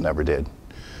baptism never did.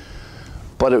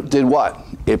 But it did what?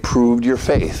 It proved your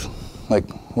faith. Like,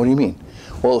 what do you mean?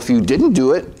 Well, if you didn't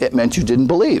do it, it meant you didn't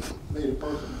believe. Made a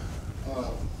person,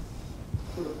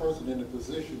 put a person in a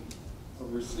position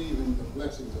of receiving the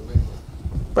blessings of Abraham.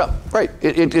 Well, right.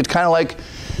 It kind of like,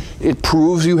 it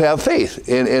proves you have faith,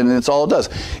 and it's all it does.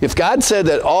 If God said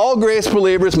that all grace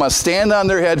believers must stand on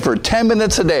their head for 10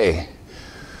 minutes a day,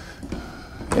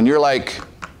 and you're like,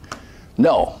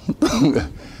 no.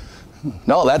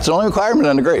 No, that's the only requirement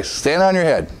under grace. Stand on your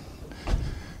head.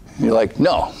 And you're like,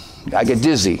 no, I get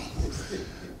dizzy.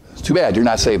 It's too bad you're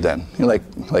not saved then. You're like,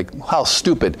 how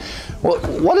stupid. Well,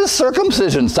 what does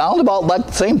circumcision sound about like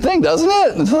the same thing, doesn't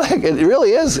it? It's like, it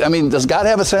really is. I mean, does God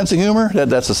have a sense of humor?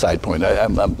 That's a side point.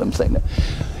 I'm saying that.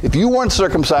 If you weren't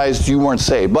circumcised, you weren't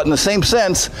saved. But in the same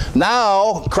sense,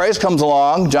 now Christ comes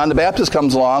along, John the Baptist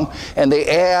comes along, and they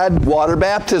add water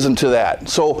baptism to that.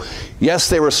 So,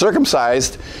 yes, they were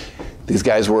circumcised. These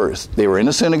guys were in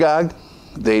the synagogue.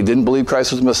 They didn't believe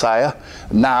Christ was the Messiah.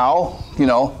 Now,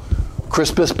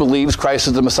 Crispus believes Christ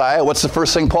is the Messiah. What's the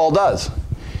first thing Paul does?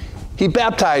 He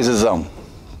baptizes them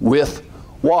with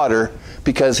water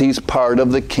because he's part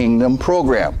of the kingdom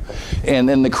program. And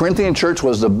then the Corinthian church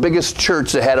was the biggest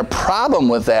church that had a problem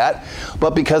with that,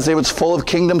 but because it was full of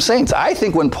kingdom saints. I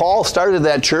think when Paul started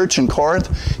that church in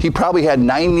Corinth, he probably had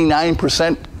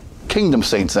 99% kingdom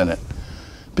saints in it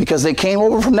because they came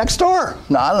over from next door.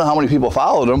 Now, I don't know how many people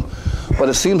followed him, but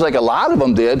it seems like a lot of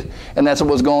them did, and that's what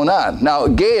was going on. Now,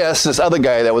 Gaius, this other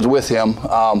guy that was with him,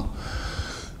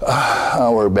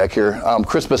 we're back here,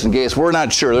 Crispus and Gaius, we're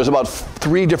not sure. There's about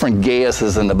 3 different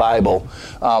Gaiuses in the Bible.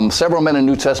 Several men in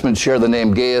the New Testament share the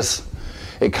name Gaius,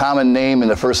 a common name in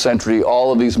the first century.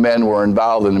 All of these men were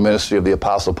involved in the ministry of the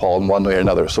Apostle Paul in one way or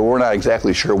another, so we're not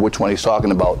exactly sure which one he's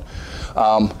talking about.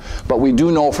 But we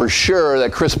do know for sure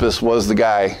that Crispus was the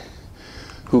guy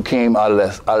who came out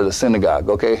of the synagogue,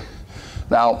 okay?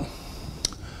 Now,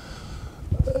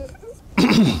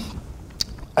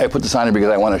 I put this on here because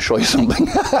I want to show you something.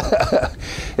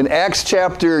 In Acts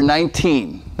chapter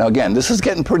 19, now again, this is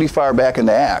getting pretty far back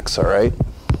into Acts, all right?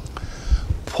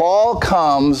 Paul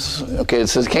comes, okay, it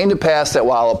says, came to pass that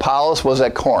while Apollos was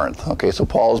at Corinth, okay, so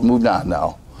Paul's moved on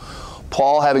now.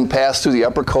 Paul, having passed through the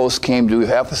upper coast, came to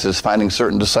Ephesus, finding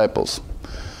certain disciples.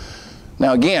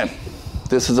 Now again,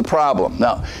 this is a problem.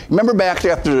 Now, remember back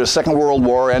after the Second World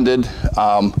War ended,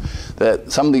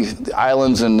 that some of these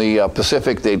islands in the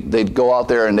Pacific, they'd go out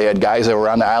there and they had guys that were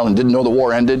on the island didn't know the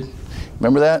war ended.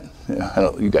 Remember that? Yeah, I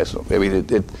don't know, you guys know. Maybe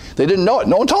they didn't know it.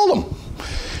 No one told them.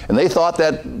 And they thought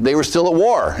that they were still at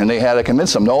war, and they had to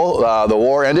convince them, no, the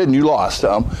war ended and you lost.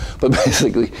 But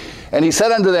basically, and he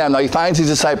said unto them, now he finds these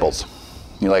disciples.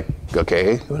 You're like,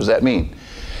 okay, what does that mean?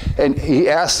 And he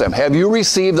asked them, have you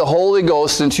received the Holy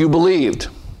Ghost since you believed?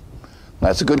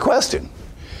 That's a good question.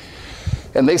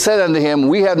 And they said unto him,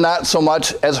 we have not so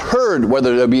much as heard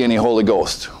whether there be any Holy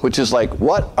Ghost. Which is like,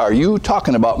 what are you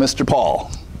talking about, Mr.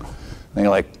 Paul? And you're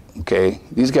like, okay,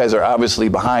 these guys are obviously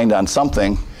behind on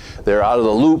something. They're out of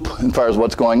the loop as far as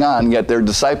what's going on, yet they're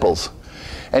disciples.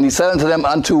 And he said unto them,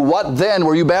 unto what then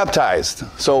were you baptized?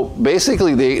 So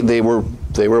basically they were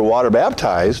water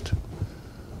baptized,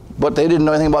 but they didn't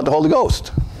know anything about the Holy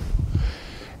Ghost.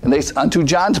 And they unto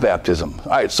John's baptism.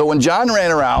 All right, so when John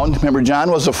ran around, remember John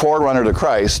was a forerunner to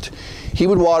Christ, he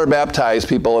would water baptize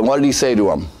people, and what did he say to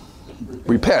them?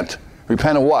 Repent.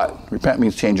 Repent of what? Repent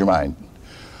means change your mind.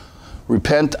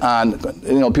 Repent on,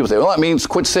 people say, well, that means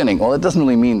quit sinning. Well, it doesn't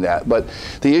really mean that. But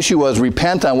the issue was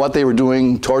repent on what they were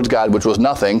doing towards God, which was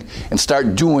nothing, and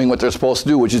start doing what they're supposed to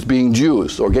do, which is being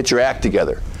Jews, or get your act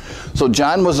together. So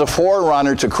John was a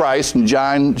forerunner to Christ, and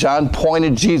John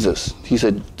pointed Jesus. He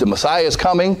said, the Messiah is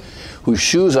coming, whose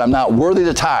shoes I'm not worthy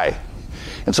to tie.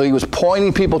 And so he was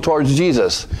pointing people towards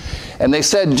Jesus. And they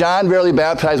said, John verily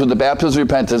baptized with the baptism of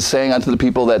repentance, saying unto the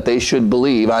people that they should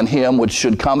believe on him which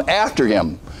should come after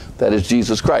him, that is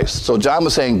Jesus Christ. So John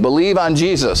was saying, believe on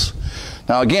Jesus.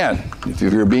 Now again, if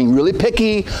you're being really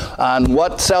picky on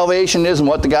what salvation is and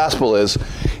what the gospel is,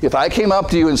 if I came up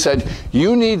to you and said,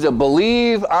 you need to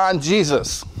believe on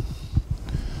Jesus,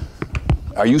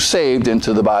 are you saved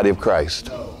into the body of Christ?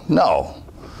 No.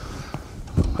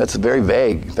 That's a very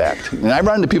vague fact. And I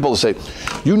run into people who say,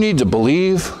 you need to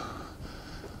believe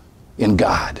in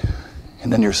God,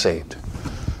 and then you're saved.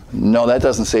 No, that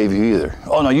doesn't save you either.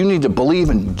 Oh no, you need to believe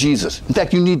in Jesus. In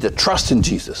fact, you need to trust in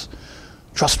Jesus.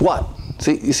 Trust what?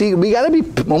 See, we got to be,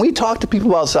 when we talk to people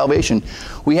about salvation,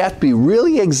 we have to be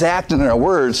really exact in our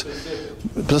words.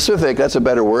 Specific, that's a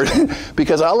better word.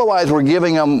 Because otherwise we're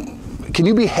giving them, can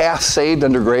you be half saved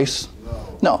under grace?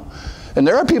 No. And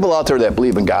there are people out there that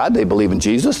believe in God, they believe in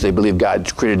Jesus, they believe God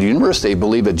created the universe, they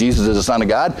believe that Jesus is the Son of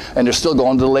God, and they're still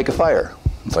going to the lake of fire.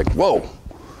 It's like, whoa.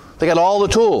 They got all the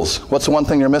tools. What's the one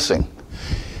thing they're missing?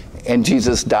 And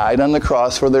Jesus died on the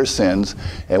cross for their sins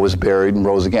and was buried and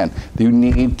rose again. You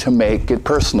need to make it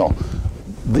personal.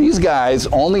 These guys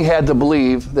only had to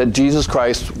believe that Jesus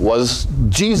Christ was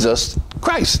Jesus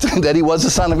Christ, that he was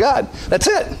the Son of God. That's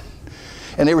it.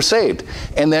 And they were saved.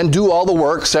 And then do all the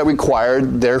works that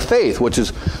required their faith, which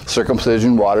is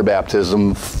circumcision, water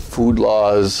baptism, food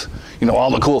laws,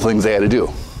 all the cool things they had to do.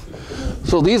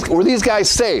 So were these guys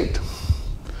saved?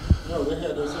 No, they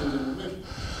had those things in remission.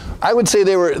 I would say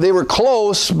they were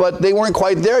close, but they weren't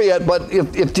quite there yet. But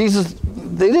if Jesus,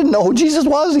 they didn't know who Jesus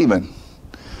was even.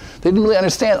 They didn't really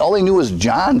understand. All they knew was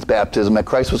John's baptism, that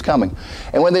Christ was coming.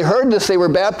 And when they heard this, they were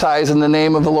baptized in the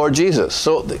name of the Lord Jesus.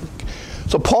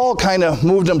 So Paul kind of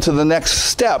moved them to the next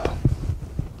step.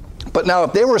 But now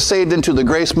if they were saved into the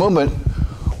grace movement,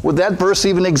 would that verse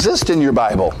even exist in your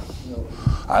Bible? No.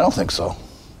 I don't think so.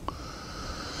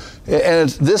 And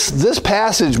this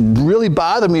passage really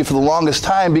bothered me for the longest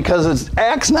time because it's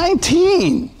Acts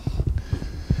 19.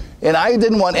 And I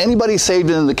didn't want anybody saved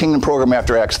into the kingdom program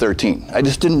after Acts 13. I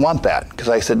just didn't want that because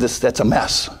I said that's a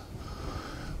mess.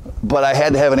 But I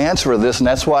had to have an answer for this, and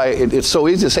that's why it's so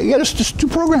easy to say, yeah, there's just two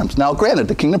programs. Now, granted,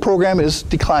 the kingdom program is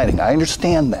declining. I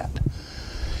understand that.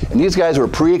 And these guys were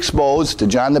pre-exposed to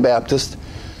John the Baptist,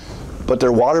 but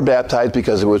they're water baptized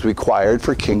because it was required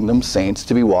for kingdom saints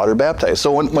to be water baptized.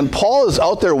 So when Paul is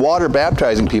out there water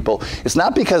baptizing people, it's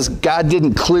not because God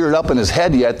didn't clear it up in his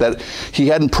head yet, that he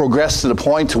hadn't progressed to the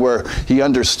point to where he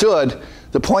understood.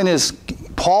 The point is,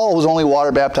 Paul was only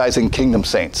water baptizing kingdom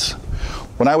saints.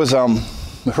 When I was,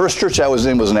 the first church I was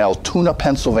in was in Altoona,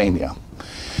 Pennsylvania.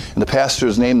 And the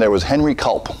pastor's name there was Henry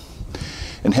Culp.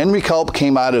 And Henry Culp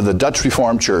came out of the Dutch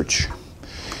Reformed Church.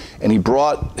 And he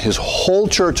brought his whole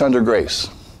church under grace.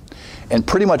 And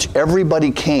pretty much everybody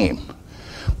came.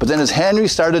 But then as Henry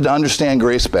started to understand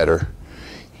grace better,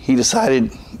 he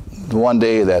decided one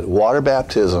day that water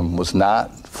baptism was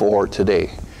not for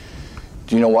today.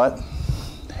 Do you know what?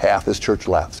 Half his church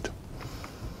left.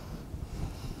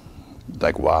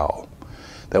 Like, wow.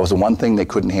 That was the one thing they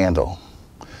couldn't handle.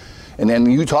 And then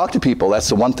you talk to people, that's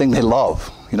the one thing they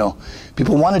love.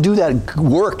 People want to do that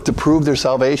work to prove their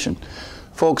salvation.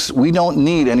 Folks, we don't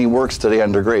need any works today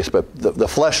under grace, but the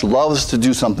flesh loves to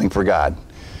do something for God.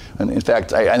 And in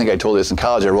fact, I think I told you this in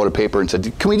college. I wrote a paper and said,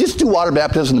 can we just do water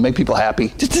baptism to make people happy?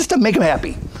 Just to make them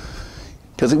happy.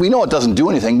 Because we know it doesn't do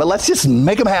anything, but let's just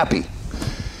make them happy.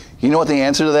 You know what the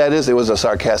answer to that is? It was a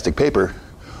sarcastic paper.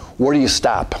 Where do you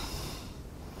stop?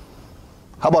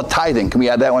 How about tithing? Can we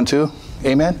add that one too?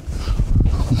 Amen?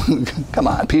 Come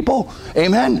on, people.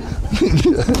 Amen?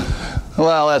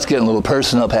 Well, that's getting a little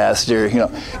personal, Pastor.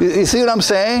 You see what I'm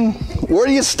saying? Where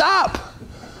do you stop?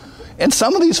 And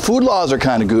some of these food laws are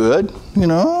kind of good,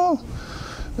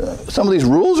 Some of these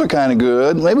rules are kind of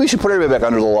good. Maybe we should put everybody back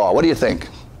under the law. What do you think?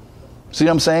 See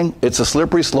what I'm saying? It's a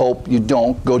slippery slope. You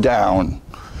don't go down.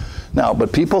 Now,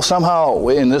 but people somehow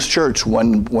in this church,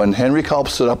 when Henry Culp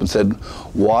stood up and said,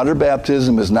 water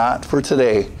baptism is not for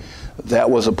today, that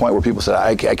was a point where people said,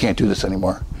 I can't do this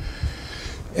anymore.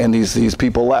 And these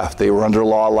people left. They were under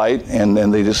law light, and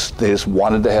then they just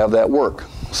wanted to have that work.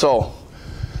 So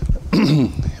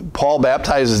Paul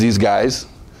baptizes these guys,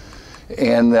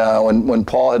 and when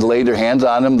Paul had laid their hands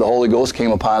on them, the Holy Ghost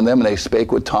came upon them, and they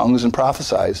spake with tongues and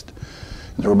prophesied.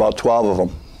 And there were about 12 of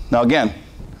them. Now again,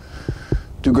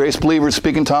 do grace believers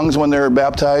speak in tongues when they're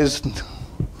baptized?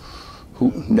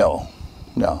 No.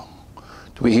 Do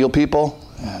we heal people?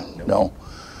 No.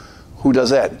 Who does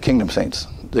that? Kingdom saints.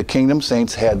 The kingdom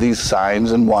saints had these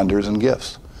signs and wonders and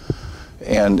gifts.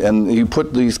 And you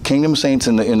put these kingdom saints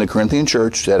in the Corinthian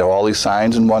church that have all these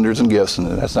signs and wonders and gifts, and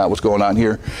that's not what's going on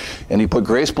here. And you put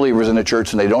grace believers in the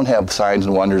church and they don't have signs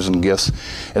and wonders and gifts.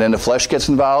 And then the flesh gets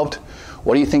involved.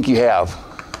 What do you think you have?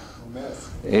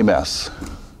 A mess.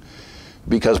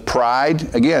 Because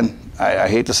pride, again, I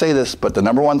hate to say this, but the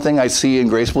number one thing I see in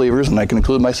grace believers, and I can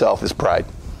include myself, is pride.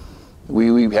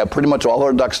 We have pretty much all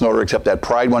our ducks in order, except that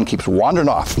pride one keeps wandering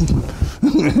off.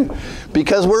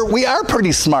 Because we are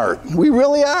pretty smart. We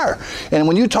really are. And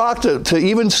when you talk to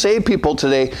even saved people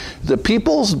today, the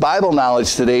people's Bible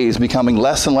knowledge today is becoming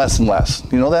less and less and less.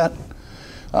 You know that?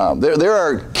 There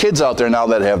are kids out there now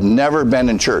that have never been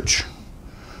in church.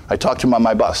 I talked to them on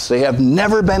my bus. They have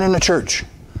never been in a church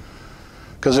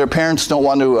because their parents don't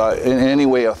want to in any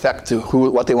way affect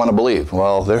what they want to believe.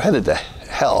 Well, they're headed to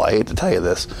hell. I hate to tell you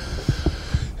this.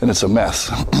 And it's a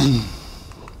mess.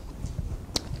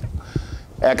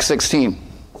 Acts 16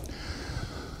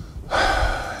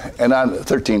 and on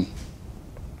 13.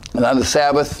 And on the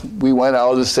Sabbath, we went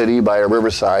out of the city by a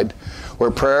riverside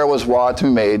where prayer was wrought to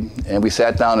be made, and we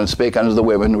sat down and spake unto the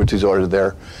women, which is ordered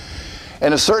there.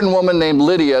 And a certain woman named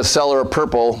Lydia, a seller of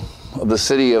purple of the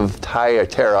city of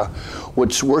Thyatira,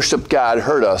 which worshipped God,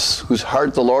 heard us, whose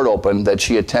heart the Lord opened, that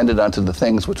she attended unto the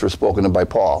things which were spoken of by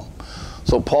Paul.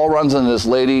 So Paul runs into this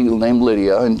lady named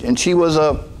Lydia, and she was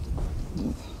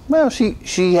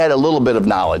she had a little bit of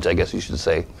knowledge, I guess you should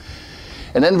say.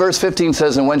 And then verse 15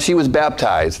 says, and when she was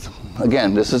baptized,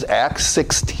 again, this is Acts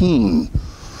 16,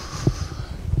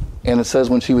 and it says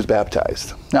when she was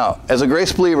baptized. Now, as a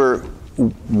grace believer,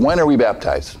 when are we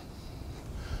baptized?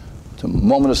 It's a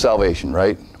moment of salvation,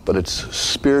 right? But it's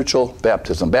spiritual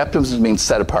baptism. Baptism means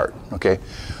set apart, okay?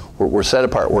 We're set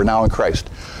apart. We're now in Christ.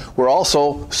 We're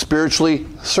also spiritually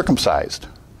circumcised.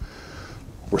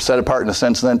 We're set apart in a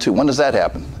sense then too. When does that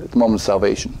happen? At the moment of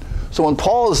salvation. So when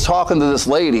Paul is talking to this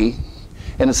lady,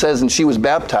 and it says, and she was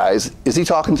baptized, is he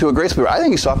talking to a grace believer? I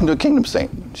think he's talking to a kingdom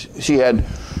saint. She had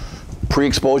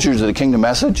pre-exposure to the kingdom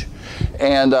message,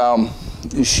 and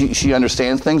she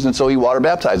understands things, and so he water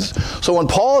baptizes. So when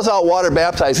Paul is out water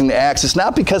baptizing the Acts, it's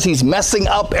not because he's messing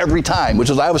up every time, which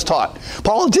is what I was taught.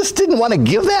 Paul just didn't want to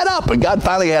give that up, and God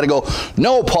finally had to go,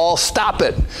 no, Paul, stop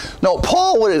it. No,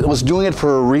 Paul was doing it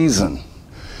for a reason,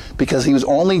 because he was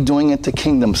only doing it to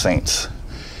kingdom saints.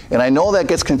 And I know that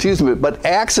gets confusing, but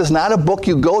Acts is not a book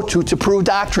you go to prove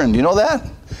doctrine. Do you know that?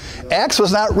 Acts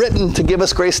was not written to give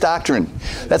us grace doctrine.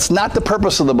 That's not the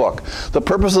purpose of the book. The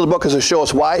purpose of the book is to show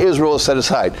us why Israel is set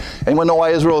aside. Anyone know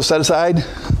why Israel is set aside?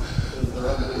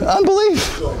 Unbelief.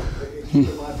 So, keep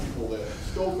in mind, people, that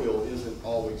Schofield isn't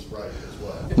always right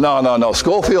as well. No.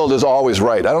 Schofield is always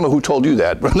right. I don't know who told you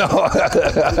that, but no. People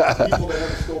that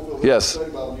have Schofield yes.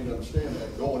 study Bible need to understand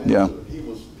that. Going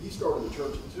into it, he started the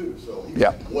church in 2, so he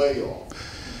was way off.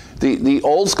 The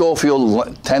old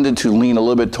Schofield tended to lean a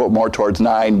little bit more towards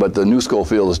 9, but the new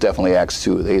Schofield is definitely Acts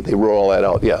 2. They wrote all that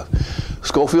out, yeah.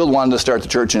 Schofield wanted to start the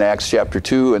church in Acts chapter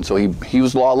 2, and so he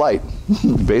was law light,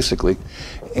 basically.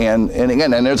 And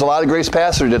again, there's a lot of grace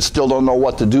pastors that still don't know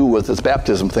what to do with this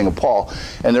baptism thing of Paul.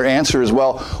 And their answer is,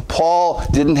 well, Paul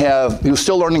he was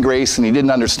still learning grace, and he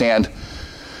didn't understand.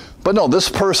 But no, this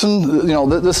person,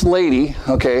 this lady,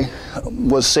 okay,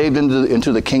 was saved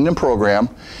into the kingdom program,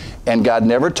 and God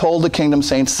never told the kingdom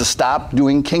saints to stop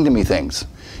doing kingdomy things.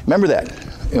 Remember that.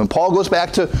 When Paul goes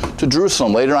back to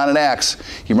Jerusalem later on in Acts,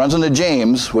 he runs into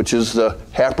James, which is the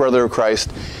half-brother of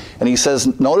Christ, and he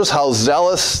says, notice how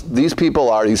zealous these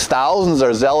people are. These thousands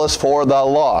are zealous for the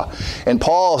law. And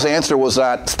Paul's answer was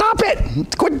not, stop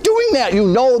it! Quit doing that! You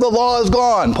know the law is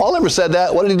gone. Paul never said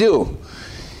that. What did he do?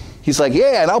 He's like,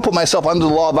 yeah, and I'll put myself under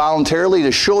the law voluntarily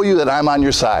to show you that I'm on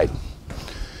your side.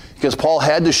 Because Paul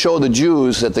had to show the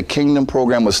Jews that the kingdom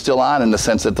program was still on, in the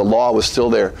sense that the law was still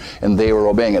there and they were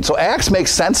obeying it. So Acts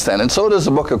makes sense then, and so does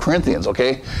the book of Corinthians,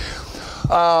 okay?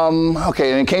 And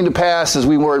it came to pass, as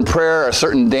we were in prayer, a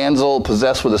certain damsel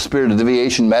possessed with a spirit of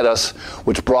deviation met us,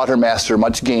 which brought her master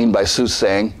much gain by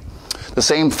soothsaying. The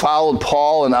same followed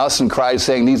Paul and us and cried,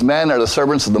 saying, these men are the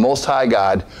servants of the Most High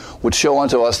God, which show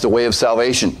unto us the way of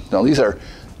salvation. Now, these are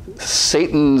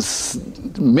Satan's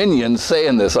minions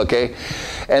saying this, okay?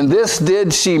 And this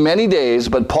did she many days,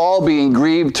 but Paul, being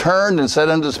grieved, turned and said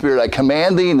unto the Spirit, I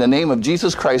command thee in the name of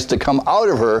Jesus Christ to come out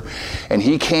of her. And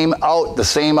he came out the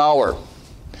same hour.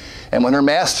 And when her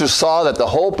masters saw that the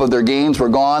hope of their gains were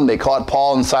gone, they caught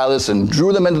Paul and Silas and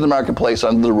drew them into the marketplace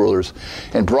unto the rulers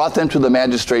and brought them to the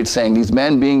magistrates, saying, these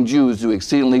men, being Jews, do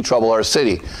exceedingly trouble our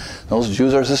city. Those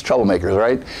Jews are just troublemakers,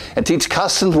 right? And teach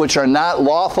customs which are not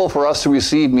lawful for us to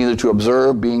receive, neither to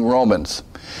observe, being Romans.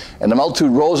 And the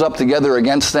multitude rose up together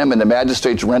against them, and the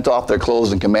magistrates rent off their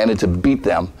clothes and commanded to beat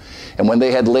them. And when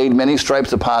they had laid many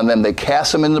stripes upon them, they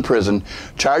cast them into prison,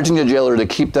 charging the jailer to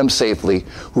keep them safely,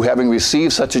 who having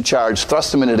received such a charge,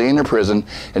 thrust them into the inner prison,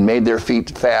 and made their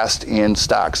feet fast in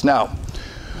stocks. Now,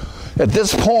 at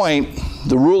this point,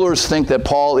 the rulers think that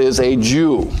Paul is a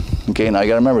Jew. Okay, now you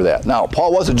got to remember that. Now,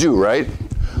 Paul was a Jew, right?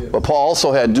 Yeah. But Paul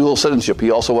also had dual citizenship.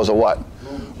 He also was a what?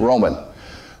 Roman.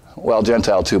 Well,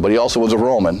 Gentile too, but he also was a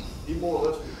Roman. He more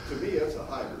or less, to me, that's a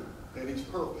hybrid, and he's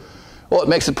perfect. Well, it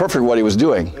makes it perfect what he was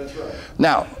doing. That's right.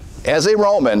 Now, as a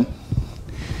Roman,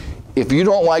 if you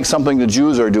don't like something the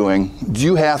Jews are doing, do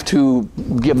you have to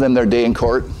give them their day in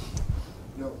court?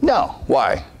 No. No.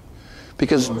 Why?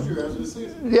 Because,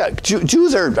 yeah,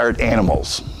 Jews are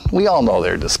animals. We all know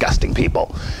they're disgusting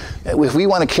people. If we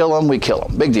want to kill them, we kill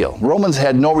them. Big deal. Romans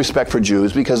had no respect for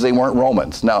Jews because they weren't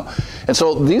Romans. Now, and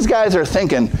so these guys are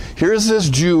thinking, here's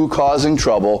this Jew causing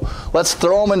trouble. Let's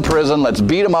throw him in prison. Let's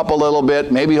beat him up a little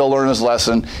bit. Maybe he'll learn his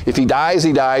lesson. If he dies,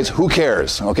 he dies. Who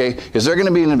cares? Okay? Is there going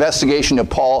to be an investigation of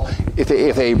Paul if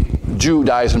a Jew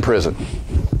dies in prison?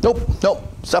 Nope.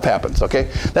 Stuff happens, okay?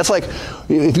 That's like,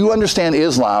 if you understand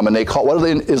Islam, and they call, what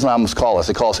do the Islams call us?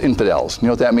 They call us infidels. You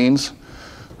know what that means?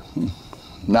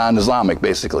 Non-Islamic,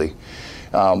 basically.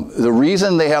 The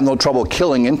reason they have no trouble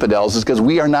killing infidels is because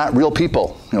we are not real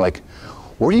people. You're like,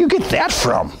 where do you get that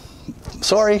from?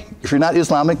 Sorry, if you're not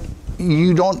Islamic,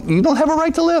 you don't have a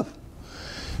right to live.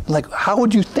 Like, how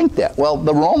would you think that? Well,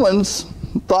 the Romans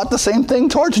thought the same thing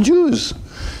towards Jews.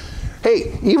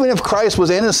 Hey, even if Christ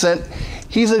was innocent,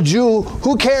 he's a Jew,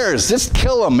 who cares? Just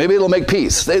kill him. Maybe it'll make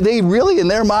peace. They really, in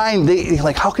their mind,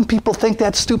 like, how can people think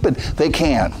that's stupid? They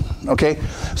can, okay?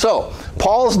 So,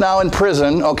 Paul's now in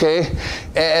prison, okay?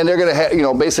 And they're going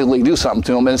to, basically do something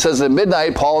to him. And it says, at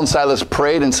midnight, Paul and Silas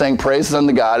prayed and sang praises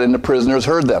unto God, and the prisoners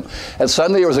heard them. And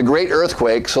suddenly there was a great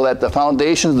earthquake, so that the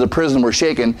foundations of the prison were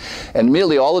shaken, and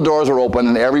immediately all the doors were opened,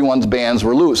 and everyone's bands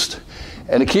were loosed.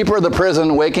 And the keeper of the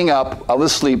prison, waking up of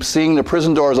his sleep, seeing the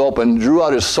prison doors open, drew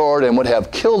out his sword and would have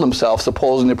killed himself,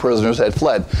 supposing the prisoners had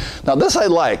fled. Now this I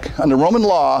like. Under Roman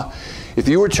law, if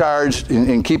you were charged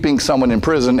in keeping someone in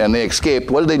prison and they escaped,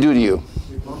 what did they do to you?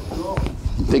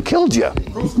 They killed you.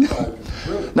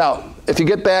 Now, if you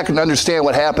get back and understand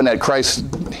what happened at Christ,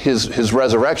 his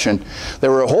resurrection, there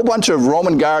were a whole bunch of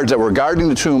Roman guards that were guarding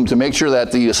the tomb to make sure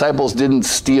that the disciples didn't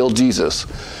steal Jesus.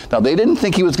 Now, they didn't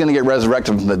think he was going to get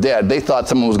resurrected from the dead. They thought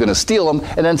someone was going to steal him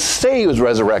and then say he was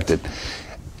resurrected.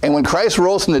 And when Christ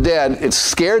rose from the dead, it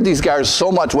scared these guards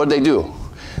so much, what did they do?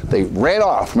 They ran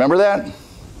off. Remember that?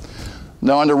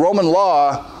 Now, under Roman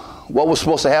law, what was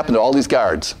supposed to happen to all these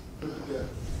guards?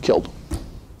 Killed.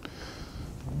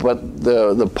 But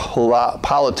the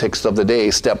politics of the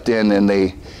day stepped in and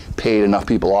they paid enough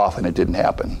people off and it didn't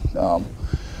happen.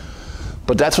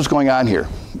 But that's what's going on here.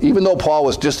 Even though Paul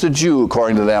was just a Jew,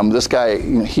 according to them, this guy,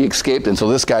 he escaped, and so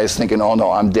this guy is thinking, oh no,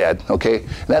 I'm dead, okay?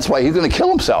 And that's why he's going to kill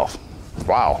himself.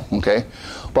 Wow, okay?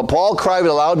 But Paul cried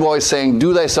with a loud voice, saying,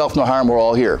 do thyself no harm, we're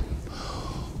all here.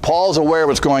 Paul's aware of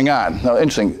what's going on. Now,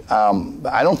 interesting,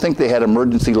 I don't think they had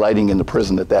emergency lighting in the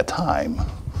prison at that time.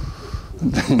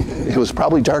 It was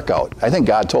probably dark out. I think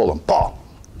God told him, Paul,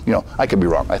 I could be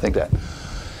wrong, I think that.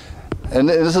 And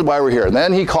this is why we're here. And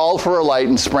then he called for a light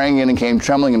and sprang in and came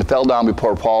trembling and fell down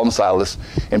before Paul and Silas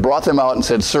and brought them out and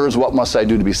said, sirs, what must I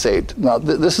do to be saved? Now,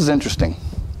 this is interesting.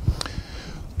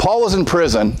 Paul was in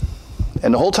prison,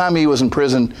 and the whole time he was in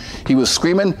prison, he was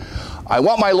screaming, I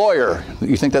want my lawyer.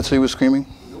 You think that's what he was screaming?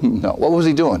 No. What was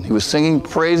he doing? He was singing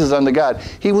praises unto God.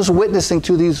 He was witnessing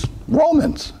to these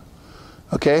Romans.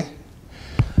 Okay?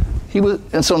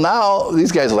 And so now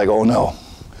these guys are like, oh no,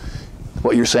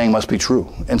 what you're saying must be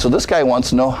true. And so this guy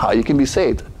wants to know how you can be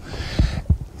saved.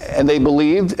 And they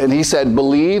believed, and he said,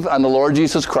 believe on the Lord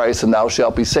Jesus Christ and thou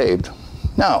shalt be saved.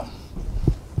 Now,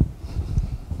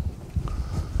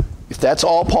 if that's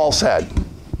all Paul said,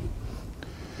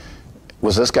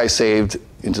 was this guy saved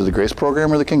into the grace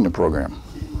program or the kingdom program?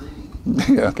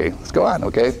 Okay, let's go on,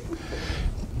 okay?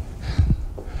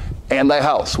 And thy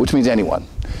house, which means anyone.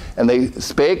 And they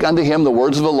spake unto him the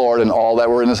words of the Lord and all that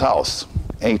were in his house.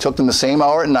 And he took them the same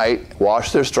hour at night,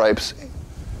 washed their stripes,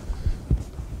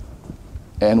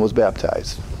 and was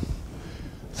baptized.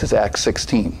 This is Acts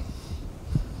 16.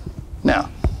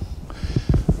 Now,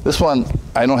 this one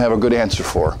I don't have a good answer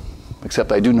for,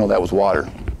 except I do know that was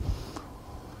water.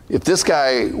 If this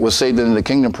guy was saved into the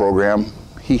kingdom program,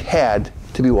 he had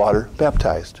to be water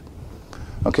baptized.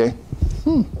 Okay?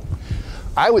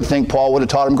 I would think Paul would have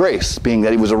taught him grace, being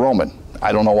that he was a Roman.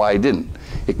 I don't know why he didn't.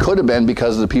 It could have been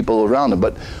because of the people around him,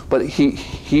 but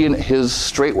he in his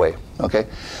straight way. Okay?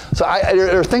 So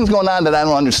there are things going on that I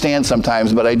don't understand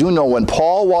sometimes, but I do know when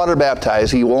Paul water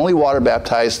baptized, he only water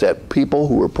baptized at people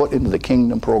who were put into the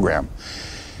kingdom program.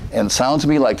 And it sounds to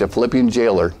me like the Philippian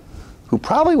jailer, who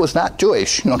probably was not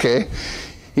Jewish, okay?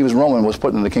 He was Roman, was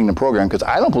put into the kingdom program, because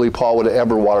I don't believe Paul would have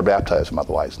ever water baptized him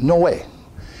otherwise. No way.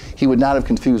 He would not have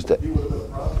confused it. He would have been a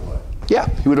proselyte. Yeah,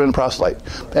 he would have been a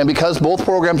proselyte. And because both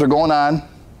programs are going on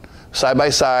side by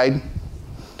side,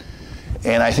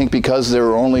 and I think because there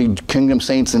were only kingdom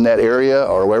saints in that area,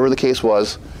 or wherever the case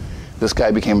was, this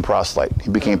guy became a proselyte. He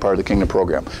became part of the kingdom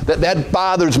program. That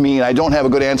bothers me, and I don't have a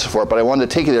good answer for it, but I wanted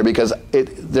to take you there because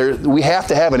we have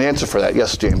to have an answer for that.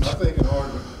 Yes, James? I think in order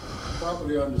to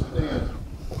properly understand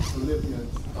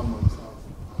Philippians,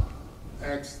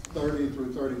 Acts 30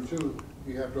 through 32,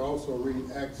 you have to also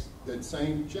read Acts, that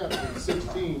same chapter,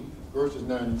 16, verses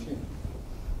 9 and 10.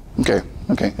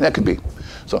 Okay, that could be.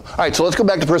 So, all right, so let's go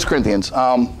back to 1 Corinthians.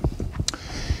 1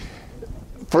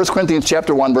 Corinthians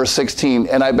chapter 1, verse 16,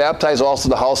 and I baptize also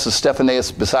the house of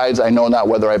Stephanas, besides I know not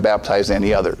whether I baptize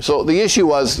any other. So the issue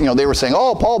was, they were saying,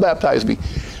 oh, Paul baptized me.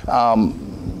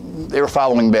 They were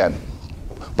following Ben.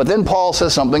 But then Paul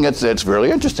says something that's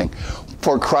really interesting.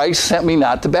 For Christ sent me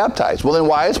not to baptize. Well, then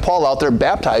why is Paul out there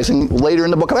baptizing later in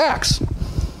the book of Acts?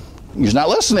 He's not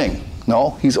listening.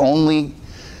 No, he's only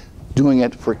doing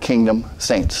it for kingdom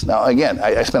saints. Now, again,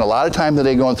 I spent a lot of time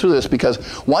today going through this because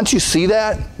once you see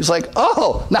that, it's like,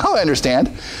 oh, now I understand.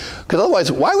 Because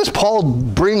otherwise, why was Paul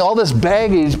bringing all this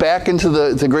baggage back into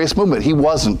the grace movement? He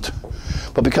wasn't.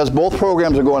 But because both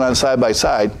programs are going on side by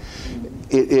side,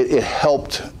 it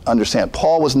helped understand.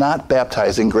 Paul was not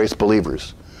baptizing grace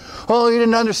believers. Oh, he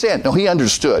didn't understand. No, he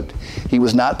understood. He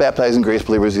was not baptizing grace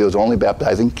believers. He was only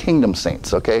baptizing kingdom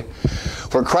saints, okay?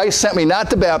 For Christ sent me not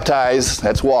to baptize,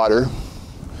 that's water,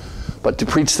 but to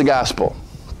preach the gospel,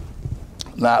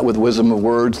 not with wisdom of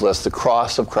words, lest the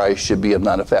cross of Christ should be of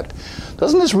none effect.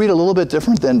 Doesn't this read a little bit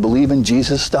different than believe in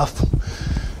Jesus stuff?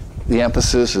 The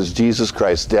emphasis is Jesus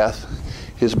Christ's death,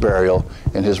 his burial,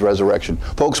 and his resurrection.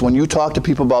 Folks, when you talk to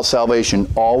people about salvation,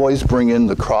 always bring in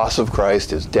the cross of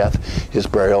Christ, his death, his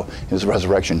burial, and his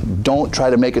resurrection. Don't try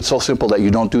to make it so simple that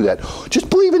you don't do that. Just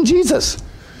believe in Jesus.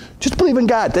 Just believe in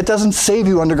God. That doesn't save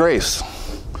you under grace.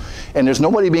 And there's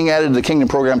nobody being added to the kingdom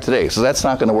program today, so that's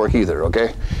not going to work either,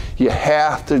 okay? You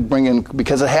have to bring in,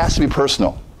 because it has to be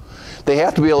personal. They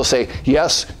have to be able to say,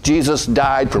 yes, Jesus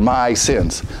died for my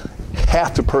sins.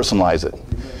 Have to personalize it.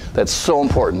 That's so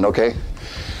important, okay?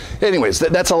 Anyways,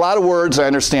 that's a lot of words. I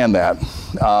understand that,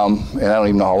 and I don't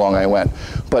even know how long I went.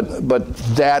 But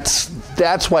that's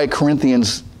why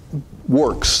Corinthians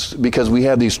works, because we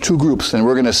have these two groups, and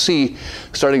we're going to see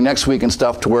starting next week and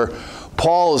stuff to where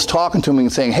Paul is talking to me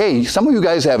and saying, hey, some of you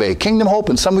guys have a kingdom hope,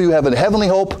 and some of you have a heavenly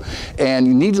hope, and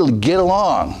you need to get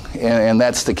along, and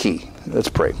that's the key. Let's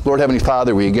pray. Lord Heavenly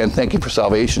Father, we again thank you for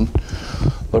salvation.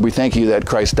 Lord, we thank you that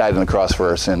Christ died on the cross for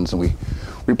our sins, and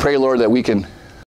we pray, Lord, that we can